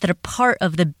brands that are part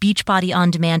of the Beachbody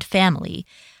On Demand family.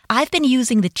 I've been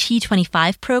using the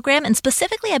T25 program, and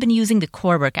specifically I've been using the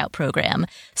core workout program.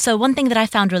 So one thing that I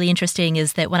found really interesting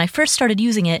is that when I first started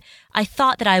using it, I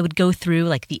thought that I would go through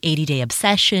like the 80-Day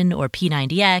Obsession or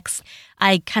P90X.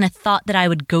 I kind of thought that I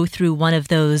would go through one of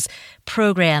those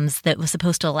programs that was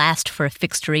supposed to last for a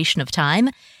fixed duration of time.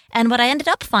 And what I ended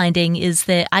up finding is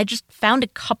that I just found a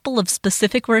couple of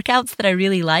specific workouts that I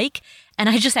really like, and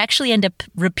I just actually end up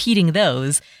repeating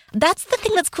those. That's the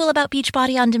thing that's cool about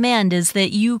Beachbody On Demand, is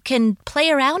that you can play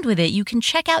around with it. You can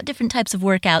check out different types of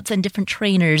workouts and different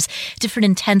trainers, different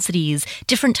intensities,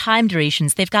 different time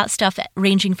durations. They've got stuff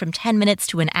ranging from 10 minutes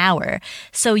to an hour.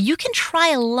 So you can try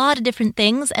a lot of different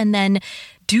things and then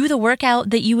do the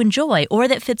workout that you enjoy or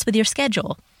that fits with your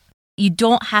schedule. You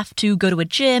don't have to go to a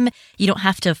gym. You don't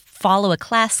have to follow a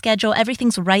class schedule.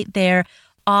 Everything's right there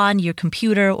on your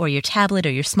computer or your tablet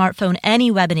or your smartphone,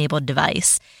 any web-enabled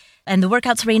device. And the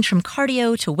workouts range from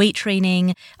cardio to weight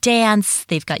training, dance,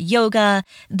 they've got yoga.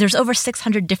 There's over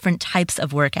 600 different types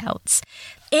of workouts.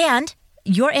 And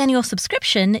your annual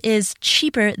subscription is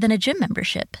cheaper than a gym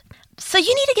membership. So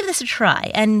you need to give this a try.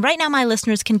 And right now my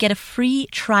listeners can get a free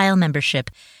trial membership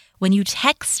when you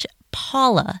text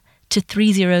Paula to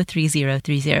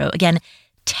 303030. Again,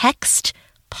 text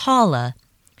Paula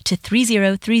to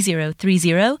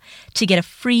 303030 to get a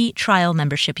free trial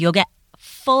membership. You'll get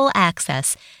full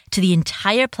access to the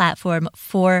entire platform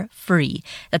for free.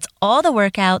 That's all the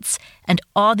workouts and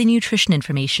all the nutrition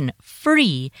information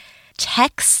free.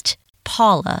 Text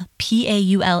Paula,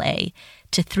 Paula,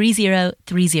 to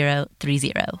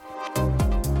 303030.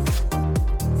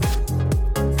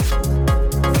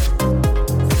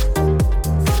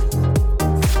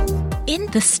 In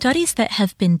the studies that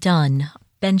have been done,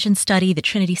 Benjamin study, the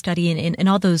Trinity study, and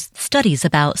all those studies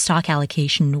about stock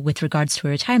allocation with regards to a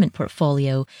retirement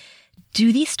portfolio,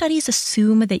 do these studies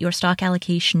assume that your stock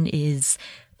allocation is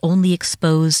only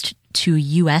exposed to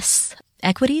U.S.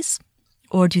 equities,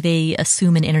 or do they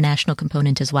assume an international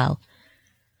component as well?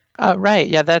 Right.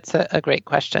 Yeah, that's a great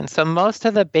question. So most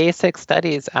of the basic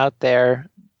studies out there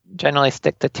generally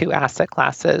stick to two asset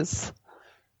classes.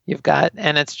 You've got,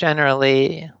 and it's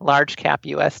generally large cap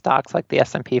U.S. stocks like the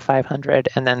S&P 500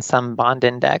 and then some bond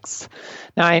index.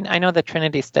 Now, I know the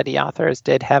Trinity study authors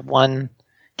did have one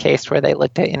case where they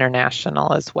looked at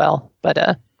international as well.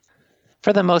 But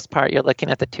for the most part, you're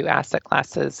looking at the two asset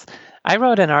classes. I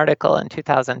wrote an article in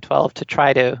 2012 to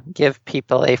try to give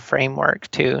people a framework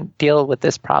to deal with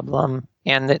this problem,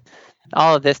 and that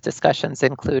all of this discussion's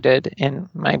included in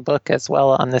my book as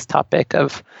well on this topic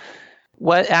of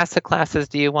what asset classes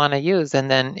do you want to use? And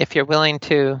then if you're willing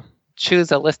to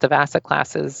choose a list of asset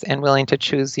classes and willing to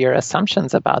choose your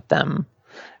assumptions about them,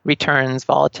 returns,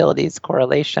 volatilities,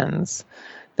 correlations,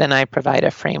 then I provide a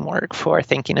framework for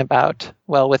thinking about,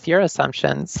 well, with your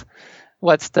assumptions,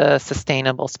 what's the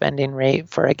sustainable spending rate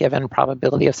for a given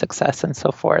probability of success and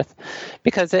so forth?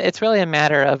 Because it's really a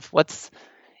matter of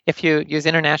if you use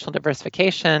international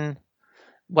diversification,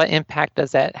 what impact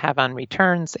does that have on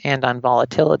returns and on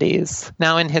volatilities?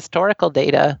 Now, in historical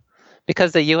data,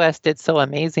 because the U.S. did so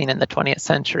amazing in the 20th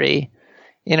century,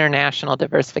 international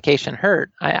diversification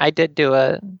hurt. I did do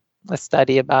a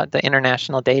study about the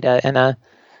international data in a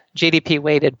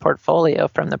GDP-weighted portfolio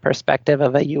from the perspective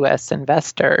of a U.S.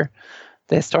 investor.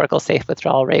 The historical safe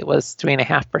withdrawal rate was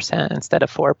 3.5% instead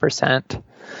of 4%.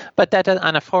 But that,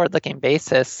 on a forward-looking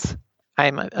basis,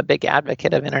 I'm a big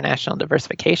advocate of international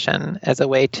diversification as a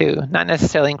way to not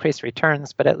necessarily increase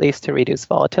returns, but at least to reduce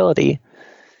volatility.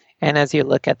 And as you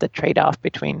look at the trade-off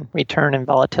between return and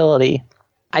volatility,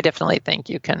 I definitely think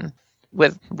you can,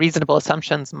 with reasonable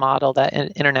assumptions, model that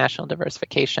international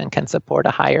diversification can support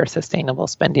a higher sustainable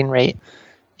spending rate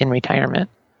in retirement.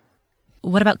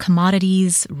 What about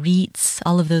commodities, REITs,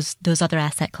 all of those other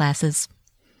asset classes?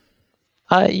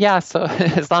 Yeah, so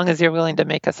as long as you're willing to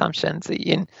make assumptions,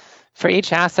 for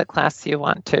each asset class you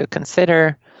want to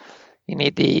consider, you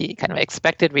need the kind of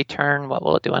expected return, what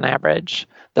will it do on average,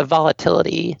 the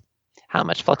volatility, how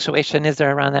much fluctuation is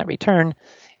there around that return,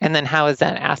 And then how is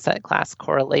that asset class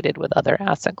correlated with other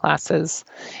asset classes?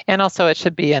 And also it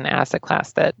should be an asset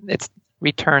class that its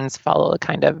returns follow a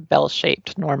kind of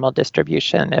bell-shaped normal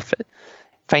distribution. If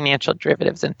financial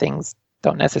derivatives and things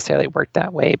don't necessarily work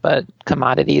that way, but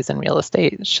commodities and real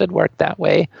estate should work that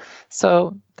way.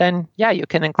 So then, yeah, you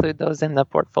can include those in the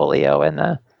portfolio, and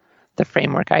the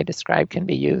framework I described can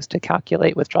be used to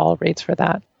calculate withdrawal rates for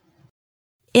that.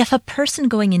 If a person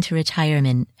going into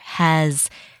retirement has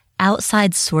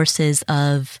outside sources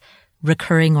of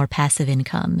recurring or passive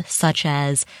income, such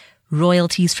as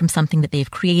royalties from something that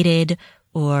they've created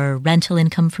or rental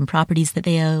income from properties that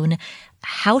they own,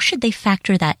 how should they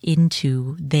factor that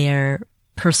into their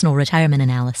personal retirement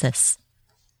analysis?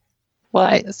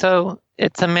 Well, so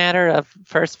it's a matter of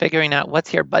first figuring out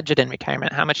what's your budget in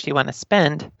retirement, how much do you want to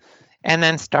spend, and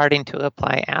then starting to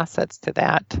apply assets to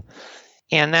that.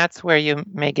 And that's where you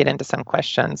may get into some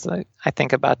questions. I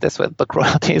think about this with book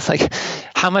royalties, like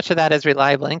how much of that is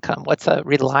reliable income? What's a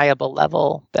reliable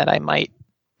level that I might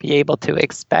be able to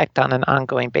expect on an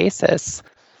ongoing basis?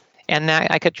 And that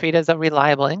I could treat as a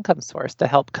reliable income source to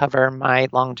help cover my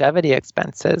longevity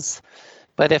expenses.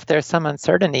 But if there's some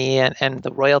uncertainty and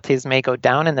the royalties may go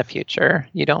down in the future,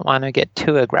 you don't want to get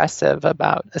too aggressive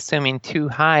about assuming too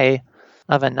high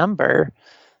of a number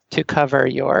to cover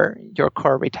your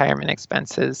core retirement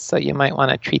expenses. So you might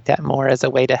want to treat that more as a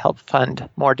way to help fund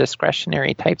more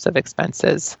discretionary types of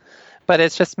expenses. But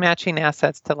it's just matching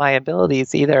assets to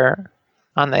liabilities, either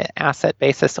on the asset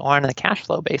basis or on the cash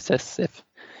flow basis.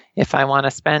 If I want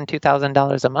to spend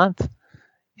 $2,000 a month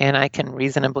and I can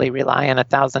reasonably rely on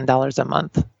 $1,000 a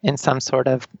month in some sort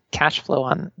of cash flow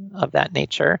of that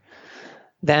nature,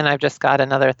 then I've just got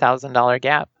another $1,000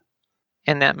 gap.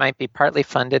 And that might be partly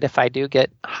funded if I do get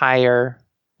higher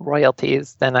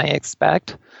royalties than I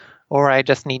expect, or I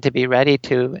just need to be ready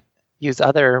to use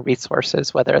other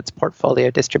resources, whether it's portfolio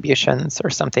distributions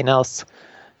or something else,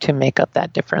 to make up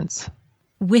that difference.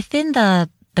 Within the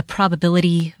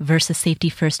probability versus safety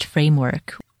first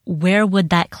framework, where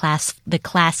would the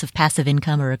class of passive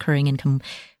income or recurring income,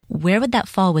 where would that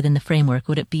fall within the framework?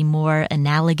 Would it be more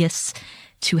analogous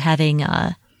to having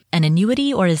an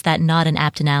annuity, or is that not an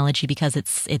apt analogy because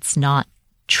it's not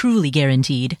truly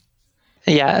guaranteed?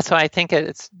 Yeah, so I think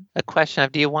it's a question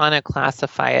of, do you want to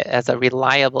classify it as a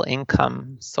reliable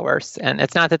income source? And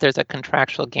it's not that there's a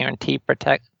contractual guarantee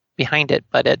behind it,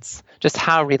 but it's just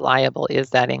how reliable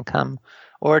is that income?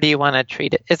 Or do you want to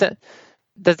treat it,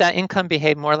 does that income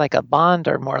behave more like a bond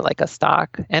or more like a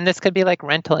stock? And this could be like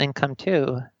rental income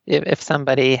too. If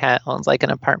somebody owns like an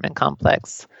apartment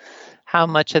complex, how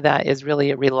much of that is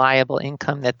really a reliable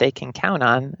income that they can count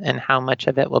on, and how much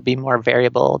of it will be more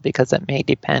variable because it may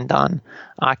depend on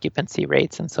occupancy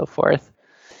rates and so forth.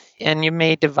 And you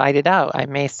may divide it out. I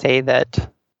may say that,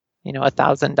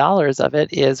 $1,000 of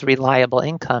it is reliable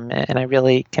income, and I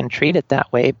really can treat it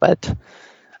that way, but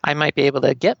I might be able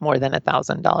to get more than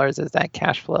 $1,000 as that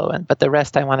cash flow, but the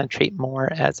rest I want to treat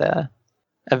more as a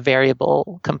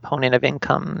variable component of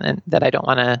income, and that I don't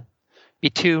want to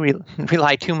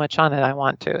rely too much on it. I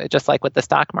want to, just like with the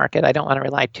stock market, I don't want to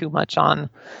rely too much on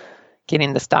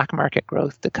getting the stock market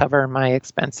growth to cover my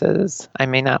expenses. I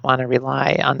may not want to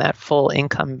rely on that full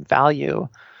income value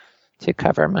to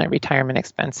cover my retirement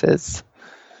expenses.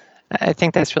 I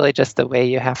think that's really just the way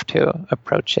you have to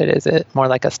approach it. Is it more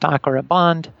like a stock or a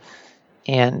bond?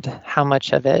 And how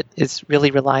much of it is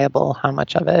really reliable? How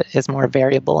much of it is more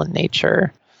variable in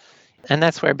nature? And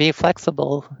that's where be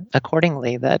flexible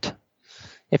accordingly, that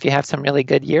if you have some really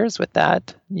good years with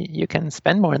that, you can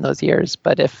spend more in those years.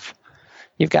 But if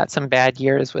you've got some bad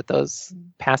years with those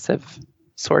passive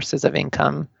sources of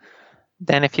income,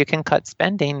 then if you can cut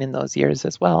spending in those years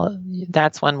as well,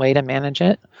 that's one way to manage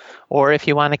it. Or if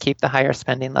you want to keep the higher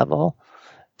spending level,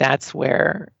 that's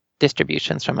where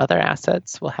distributions from other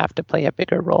assets will have to play a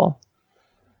bigger role.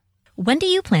 When do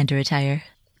you plan to retire?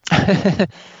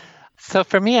 So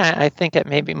for me, I think it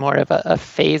may be more of a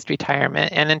phased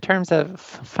retirement. And in terms of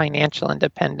financial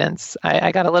independence,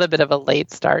 I got a little bit of a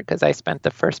late start because I spent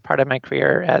the first part of my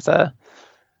career as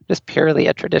just purely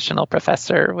a traditional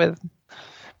professor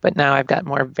but now I've got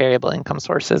more variable income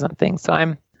sources and things. So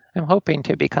I'm hoping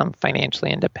to become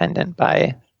financially independent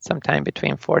by sometime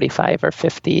between 45 or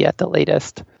 50 at the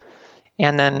latest.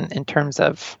 And then in terms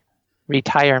of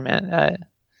retirement,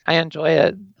 I enjoy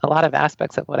a lot of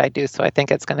aspects of what I do. So I think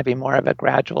it's going to be more of a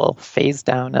gradual phase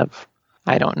down of,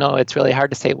 I don't know, it's really hard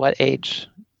to say what age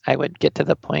I would get to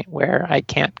the point where I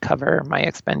can't cover my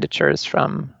expenditures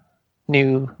from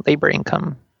new labor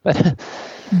income. But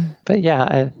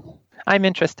yeah, I'm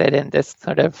interested in this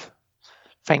sort of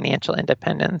financial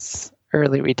independence,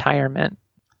 early retirement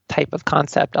type of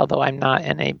concept, although I'm not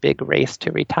in a big race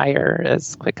to retire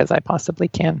as quick as I possibly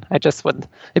can.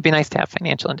 It'd be nice to have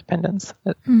financial independence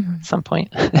at some point.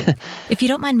 If you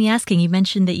don't mind me asking, you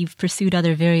mentioned that you've pursued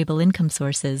other variable income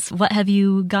sources. What have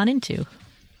you gone into?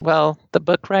 Well, the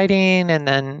book writing and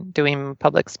then doing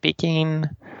public speaking,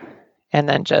 and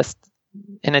then just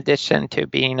in addition to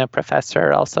being a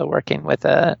professor, also working with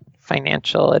a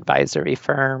financial advisory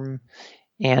firm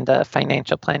and a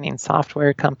financial planning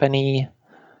software company.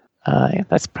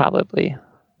 That's probably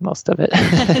most of it.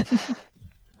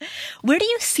 Where do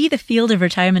you see the field of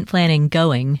retirement planning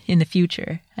going in the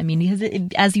future? I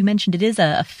mean, as you mentioned, it is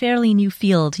a fairly new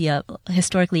field. Yeah,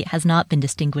 historically, it has not been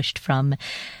distinguished from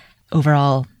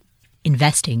overall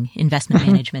investment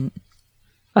management.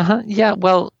 Yeah,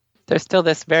 well, there's still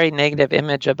this very negative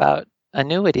image about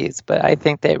annuities, but I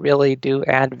think they really do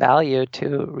add value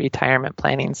to retirement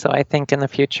planning. So I think in the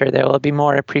future there will be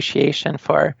more appreciation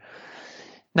for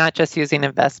not just using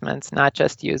investments, not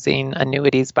just using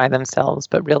annuities by themselves,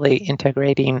 but really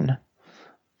integrating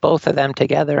both of them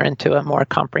together into a more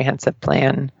comprehensive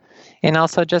plan. And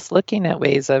also just looking at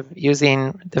ways of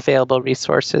using the available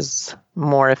resources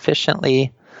more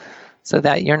efficiently so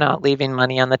that you're not leaving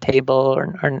money on the table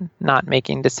or not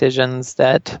making decisions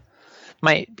that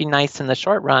might be nice in the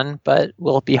short run, but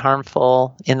will be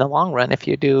harmful in the long run if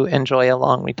you do enjoy a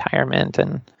long retirement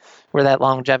and where that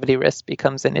longevity risk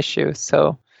becomes an issue.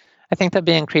 So I think there'll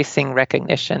be increasing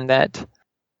recognition that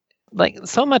like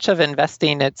so much of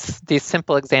investing, it's these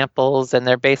simple examples and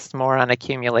they're based more on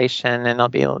accumulation. And it'll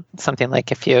be something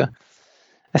like if you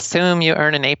assume you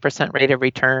earn an 8% rate of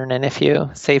return, and if you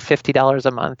save $50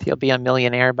 a month, you'll be a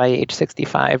millionaire by age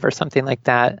 65 or something like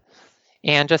that.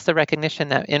 And just the recognition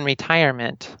that in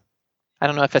retirement, I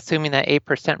don't know if assuming that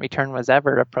 8% return was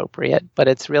ever appropriate, but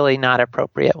it's really not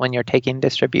appropriate when you're taking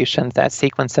distributions. That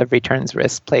sequence of returns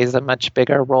risk plays a much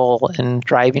bigger role in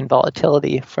driving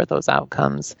volatility for those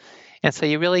outcomes. And so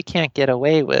you really can't get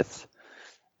away with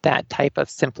that type of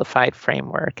simplified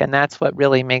framework. And that's what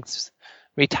really makes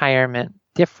retirement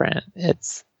different.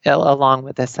 It's along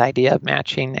with this idea of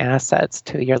matching assets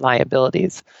to your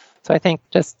liabilities. So I think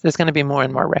just there's going to be more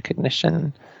and more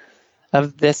recognition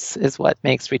of this is what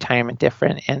makes retirement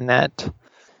different, and that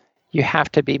you have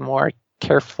to be more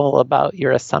careful about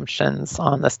your assumptions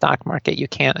on the stock market. You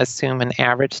can't assume an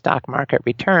average stock market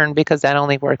return because that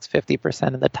only works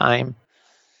 50% of the time,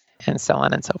 and so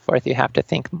on and so forth. You have to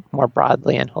think more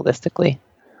broadly and holistically.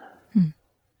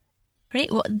 Great.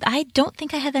 Well, I don't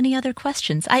think I have any other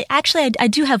questions. I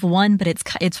do have one, but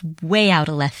it's way out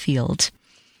of left field.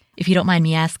 If you don't mind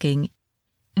me asking,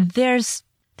 there's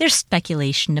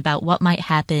speculation about what might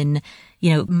happen.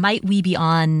 Might we be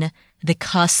on the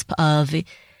cusp of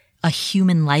a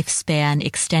human lifespan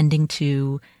extending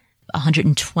to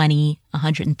 120,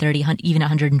 130, even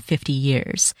 150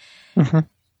 years? Mm-hmm.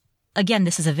 Again,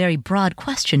 this is a very broad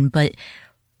question, but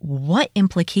what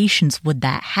implications would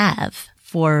that have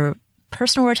for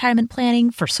personal retirement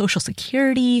planning, for Social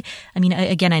Security? I mean,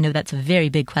 again, I know that's a very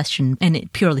big question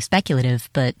and purely speculative,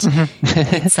 but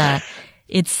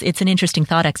it's an interesting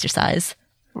thought exercise.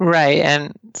 Right.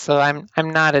 And so I'm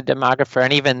not a demographer.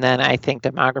 And even then, I think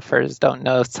demographers don't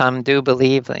know. Some do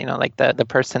believe, like the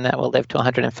person that will live to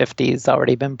 150 has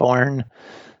already been born.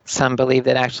 Some believe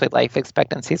that actually life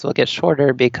expectancies will get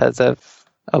shorter because of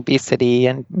obesity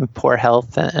and poor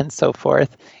health and so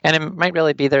forth. And it might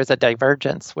really be there's a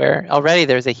divergence where already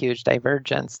there's a huge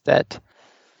divergence that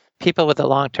people with a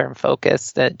long-term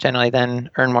focus that generally then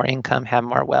earn more income, have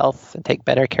more wealth, and take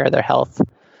better care of their health,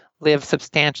 live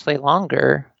substantially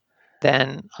longer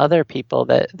than other people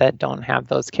that don't have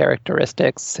those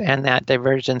characteristics, and that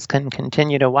divergence can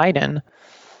continue to widen.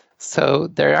 So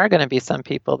there are going to be some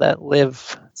people that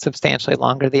live substantially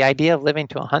longer. The idea of living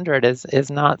to 100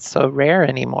 is not so rare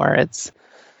anymore. It's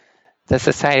the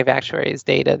Society of Actuaries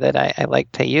data that I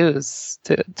like to use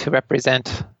to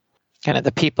represent kind of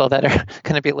the people that are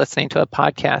going to be listening to a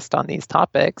podcast on these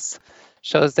topics,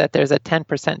 shows that there's a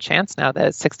 10% chance now that a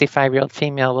 65-year-old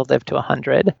female will live to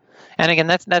 100. And again,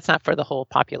 that's not for the whole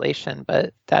population,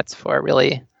 but that's for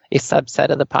really a subset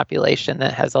of the population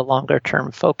that has a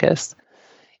longer-term focus.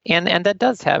 And that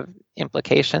does have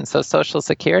implications. So Social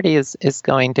Security is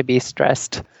going to be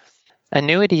stressed.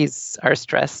 Annuities are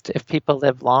stressed if people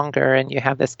live longer and you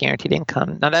have this guaranteed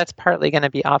income. Now, that's partly going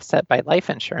to be offset by life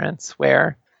insurance,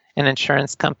 where an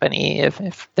insurance company,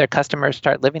 if their customers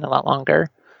start living a lot longer,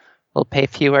 will pay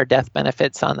fewer death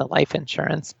benefits on the life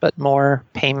insurance, but more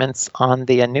payments on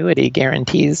the annuity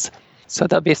guarantees. So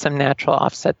there'll be some natural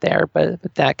offset there, but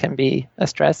that can be a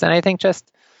stress. And I think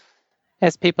just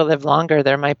as people live longer,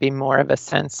 there might be more of a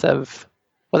sense of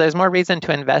Well, there's more reason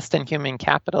to invest in human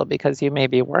capital because you may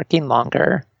be working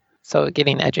longer, so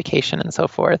getting education and so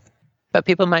forth. But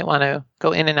people might want to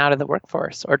go in and out of the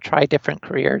workforce or try different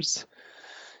careers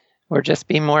or just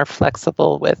be more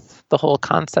flexible with the whole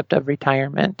concept of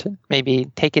retirement, maybe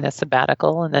taking a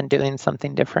sabbatical and then doing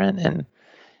something different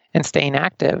and staying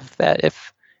active. That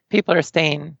if people are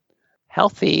staying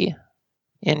healthy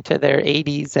into their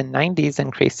 80s and 90s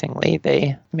increasingly,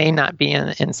 they may not be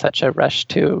in such a rush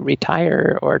to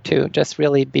retire or to just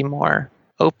really be more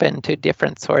open to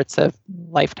different sorts of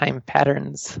lifetime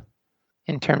patterns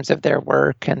in terms of their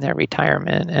work and their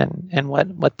retirement and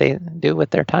what they do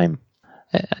with their time.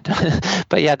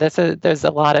 But yeah, there's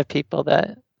a lot of people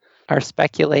that are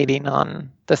speculating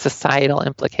on the societal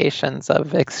implications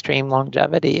of extreme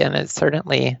longevity, and it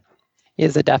certainly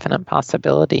is a definite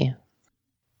possibility.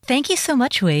 Thank you so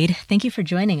much, Wade. Thank you for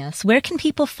joining us. Where can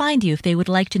people find you if they would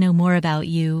like to know more about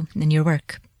you and your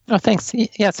work? Oh, thanks.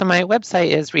 Yeah, so my website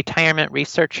is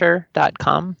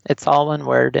retirementresearcher.com. It's all one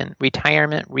word, and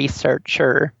retirement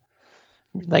researcher,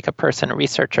 like a person, a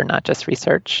researcher, not just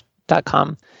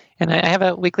research.com. And I have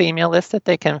a weekly email list that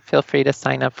they can feel free to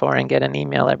sign up for and get an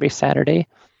email every Saturday.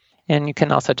 And you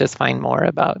can also just find more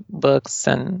about books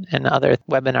and other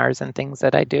webinars and things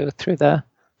that I do through the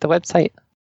website.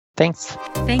 Thanks.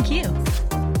 Thank you.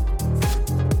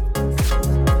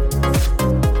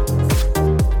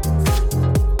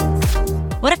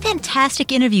 What a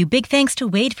fantastic interview. Big thanks to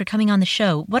Wade for coming on the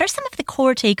show. What are some of the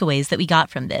core takeaways that we got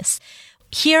from this?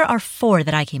 Here are 4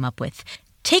 that I came up with.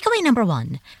 Takeaway number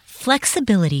 1,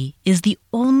 flexibility is the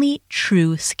only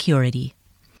true security.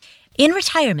 In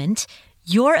retirement,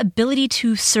 your ability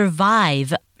to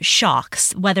survive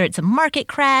shocks, whether it's a market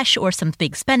crash or some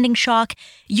big spending shock,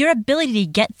 your ability to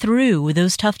get through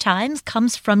those tough times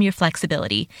comes from your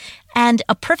flexibility. And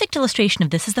a perfect illustration of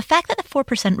this is the fact that the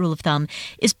 4% rule of thumb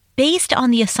is based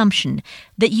on the assumption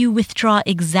that you withdraw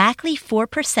exactly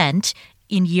 4%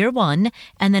 in year 1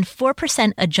 and then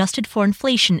 4% adjusted for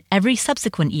inflation every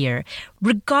subsequent year,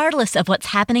 regardless of what's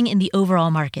happening in the overall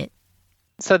market.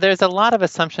 So there's a lot of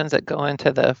assumptions that go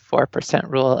into the 4%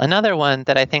 rule. Another one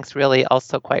that I think is really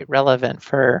also quite relevant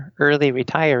for early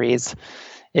retirees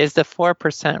is the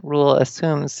 4% rule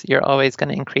assumes you're always going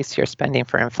to increase your spending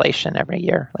for inflation every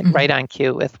year, like right on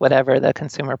cue with whatever the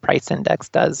consumer price index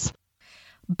does.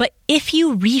 But if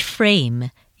you reframe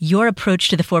your approach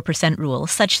to the 4% rule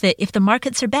such that if the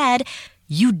markets are bad,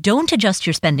 you don't adjust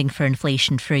your spending for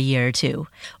inflation for a year or 2,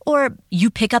 or you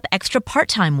pick up extra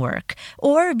part-time work,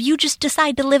 or you just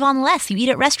decide to live on less, you eat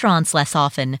at restaurants less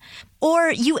often,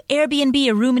 or you Airbnb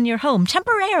a room in your home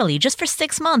temporarily just for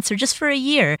 6 months or just for a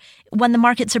year when the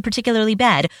markets are particularly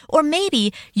bad, or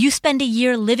maybe you spend a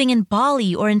year living in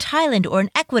Bali or in Thailand or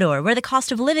in Ecuador where the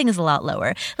cost of living is a lot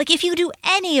lower. Like if you do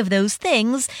any of those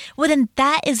things, well then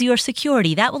that is your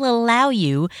security. That will allow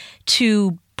you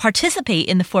to participate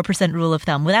in the 4% rule of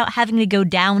thumb without having to go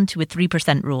down to a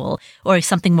 3% rule or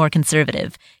something more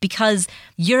conservative, because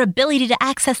your ability to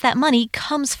access that money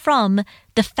comes from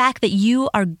the fact that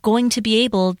you are going to be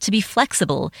able to be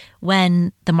flexible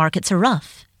when the markets are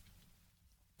rough.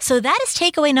 So that is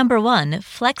takeaway number 1.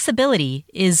 Flexibility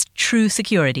is true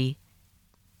security.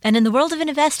 And in the world of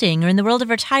investing or in the world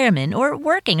of retirement or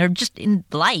working or just in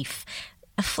life,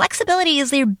 flexibility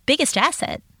is your biggest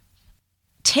asset.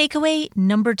 Takeaway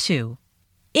number 2.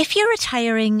 If you're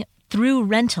retiring through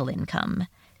rental income,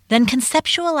 then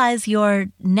conceptualize your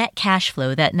net cash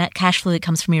flow, that net cash flow that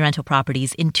comes from your rental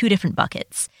properties, in 2 different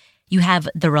buckets. You have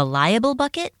the reliable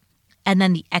bucket and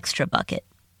then the extra bucket.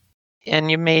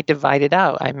 And you may divide it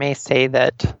out. I may say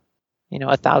that,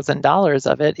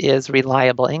 $1,000 of it is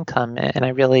reliable income, and I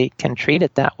really can treat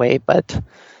it that way, but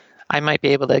I might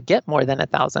be able to get more than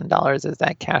 $1,000 as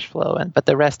that cash flow, but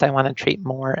the rest I want to treat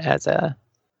more as a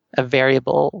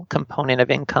variable component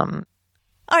of income.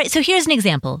 All right, so here's an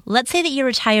example. Let's say that you're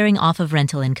retiring off of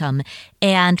rental income,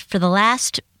 and for the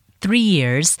last 3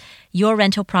 years, your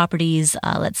rental properties,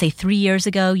 let's say 3 years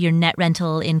ago, your net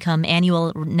rental income,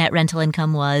 annual net rental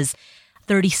income was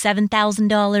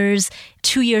 $37,000.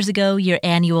 2 years ago, your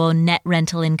annual net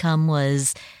rental income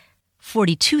was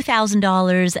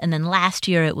 $42,000, and then last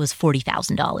year it was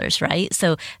 $40,000, right?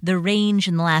 So the range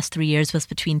in the last 3 years was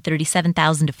between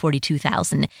 $37,000 to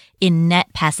 $42,000 in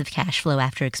net passive cash flow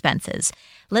after expenses.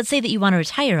 Let's say that you want to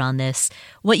retire on this.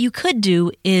 What you could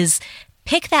do is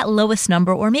pick that lowest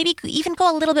number, or maybe even go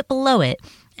a little bit below it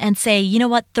and say, you know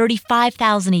what,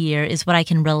 $35,000 a year is what I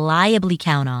can reliably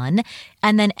count on,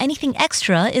 and then anything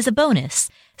extra is a bonus.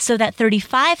 So that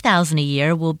 $35,000 a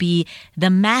year will be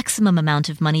the maximum amount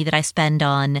of money that I spend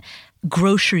on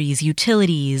groceries,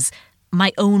 utilities,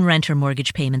 my own rent or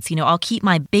mortgage payments. I'll keep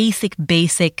my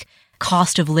basic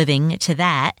cost of living to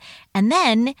that. And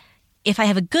then if I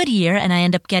have a good year and I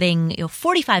end up getting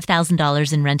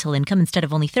 $45,000 in rental income instead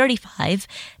of only $35,000,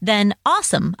 then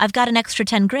awesome. I've got an extra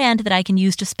 $10,000 that I can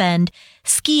use to spend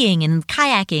skiing and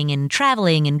kayaking and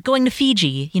traveling and going to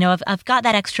Fiji. I've got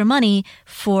that extra money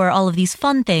for all of these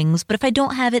fun things. But if I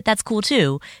don't have it, that's cool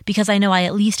too, because I know I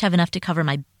at least have enough to cover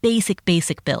my basic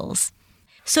bills.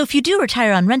 So if you do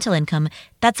retire on rental income,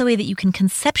 that's a way that you can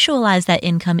conceptualize that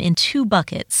income in two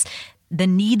buckets, the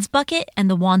needs bucket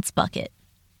and the wants bucket.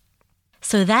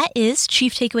 So that is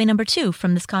chief takeaway number 2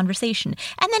 from this conversation.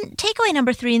 And then takeaway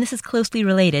number 3, and this is closely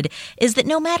related, is that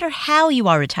no matter how you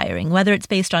are retiring, whether it's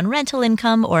based on rental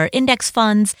income or index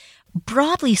funds,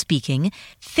 broadly speaking,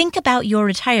 think about your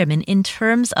retirement in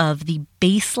terms of the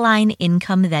baseline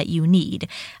income that you need.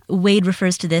 Wade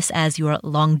refers to this as your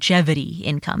longevity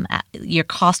income, your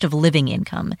cost of living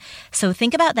income. So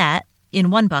think about that in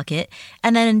one bucket,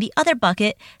 and then in the other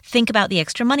bucket, think about the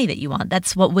extra money that you want.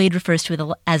 That's what Wade refers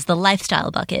to as the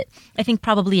lifestyle bucket. I think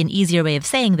probably an easier way of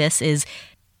saying this is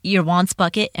your wants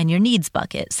bucket and your needs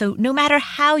bucket. So no matter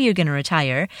how you're going to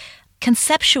retire,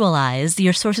 conceptualize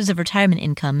your sources of retirement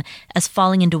income as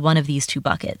falling into one of these two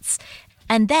buckets.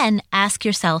 And then ask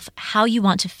yourself how you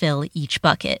want to fill each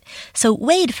bucket. So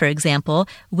Wade, for example,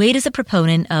 Wade is a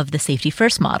proponent of the safety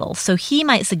first model. So he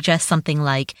might suggest something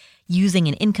like using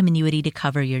an income annuity to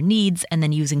cover your needs and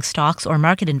then using stocks or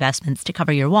market investments to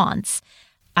cover your wants.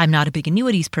 I'm not a big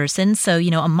annuities person, so,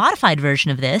 a modified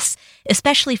version of this,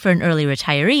 especially for an early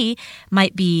retiree,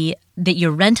 might be that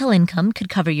your rental income could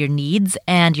cover your needs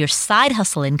and your side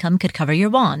hustle income could cover your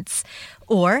wants.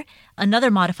 Or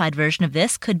another modified version of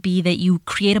this could be that you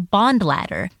create a bond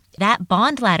ladder. That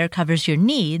bond ladder covers your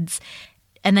needs,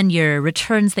 and then your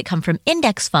returns that come from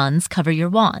index funds cover your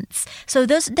wants. So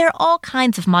there are all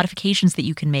kinds of modifications that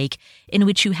you can make in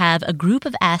which you have a group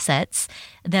of assets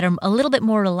that are a little bit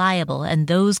more reliable, and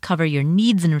those cover your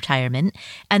needs in retirement.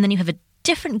 And then you have a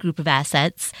different group of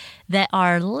assets that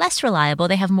are less reliable.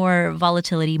 They have more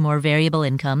volatility, more variable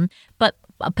income, but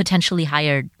a potentially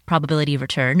higher probability of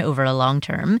return over a long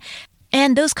term.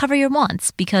 And those cover your wants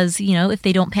because, if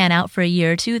they don't pan out for a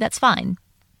year or two, that's fine.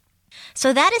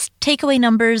 So that is takeaway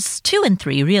numbers 2 and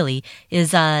 3, really,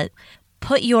 is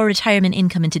put your retirement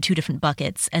income into 2 different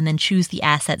buckets and then choose the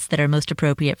assets that are most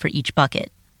appropriate for each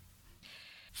bucket.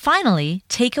 Finally,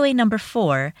 takeaway number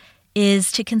 4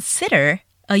 is to consider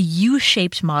a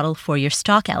U-shaped model for your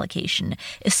stock allocation,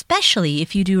 especially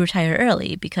if you do retire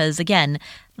early, because again,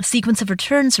 a sequence of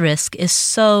returns risk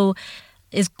is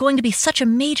going to be such a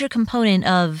major component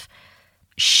of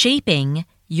shaping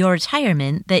your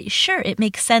retirement that sure, it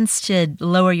makes sense to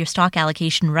lower your stock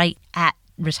allocation right at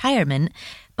retirement,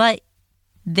 but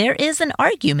there is an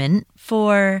argument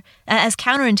for, as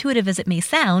counterintuitive as it may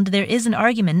sound, there is an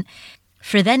argument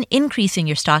for then increasing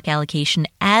your stock allocation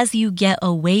as you get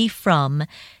away from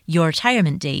your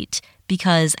retirement date,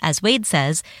 because as Wade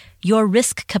says, your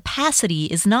risk capacity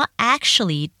is not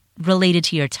actually related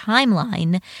to your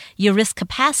timeline. Your risk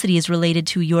capacity is related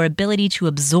to your ability to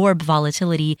absorb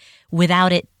volatility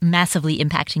without it massively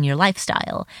impacting your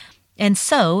lifestyle. And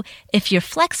so, if you're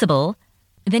flexible,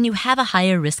 then you have a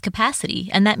higher risk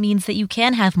capacity. And that means that you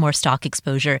can have more stock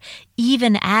exposure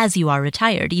even as you are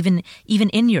retired, even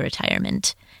in your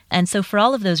retirement. And so for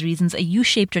all of those reasons, a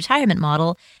U-shaped retirement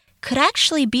model could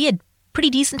actually be a pretty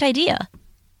decent idea.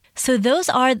 So those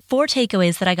are 4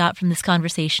 takeaways that I got from this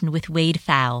conversation with Wade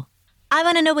Pfau. I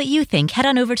want to know what you think. Head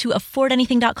on over to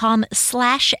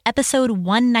affordanything.com/episode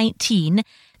 119.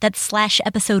 That's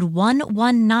 /episode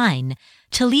 119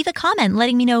 to leave a comment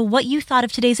letting me know what you thought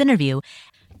of today's interview.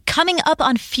 Coming up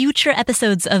on future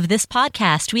episodes of this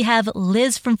podcast, we have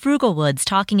Liz from Frugal Woods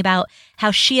talking about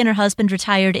how she and her husband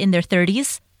retired in their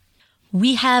 30s.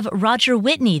 We have Roger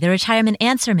Whitney, the retirement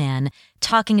answer man,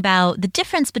 talking about the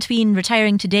difference between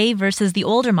retiring today versus the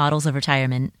older models of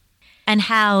retirement, and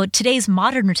how today's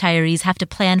modern retirees have to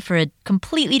plan for a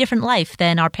completely different life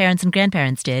than our parents and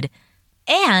grandparents did.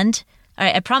 And all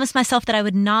right, I promised myself that I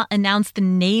would not announce the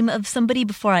name of somebody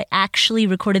before I actually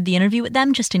recorded the interview with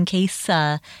them, just in case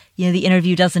the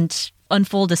interview doesn't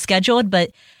unfold as scheduled.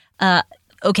 But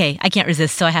okay, I can't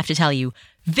resist, so I have to tell you.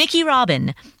 Vicki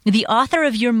Robin, the author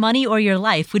of Your Money or Your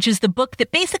Life, which is the book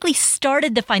that basically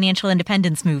started the financial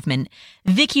independence movement.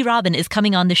 Vicki Robin is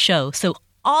coming on the show, so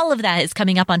all of that is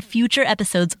coming up on future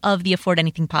episodes of the Afford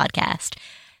Anything podcast.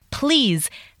 Please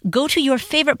go to your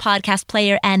favorite podcast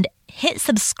player and hit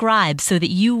subscribe so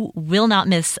that you will not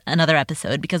miss another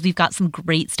episode, because we've got some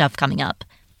great stuff coming up.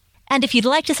 And if you'd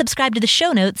like to subscribe to the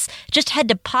show notes, just head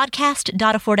to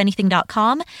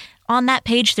podcast.affordanything.com. On that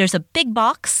page, there's a big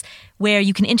box where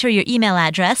you can enter your email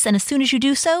address, and as soon as you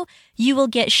do so, you will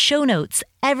get show notes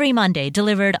every Monday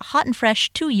delivered hot and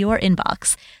fresh to your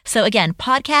inbox. So again,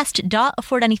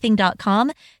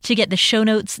 podcast.affordanything.com to get the show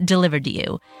notes delivered to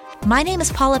you. My name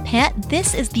is Paula Pant.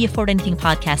 This is the Afford Anything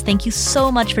podcast. Thank you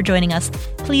so much for joining us.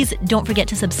 Please don't forget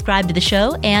to subscribe to the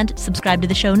show and subscribe to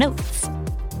the show notes.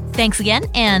 Thanks again,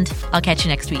 and I'll catch you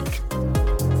next week.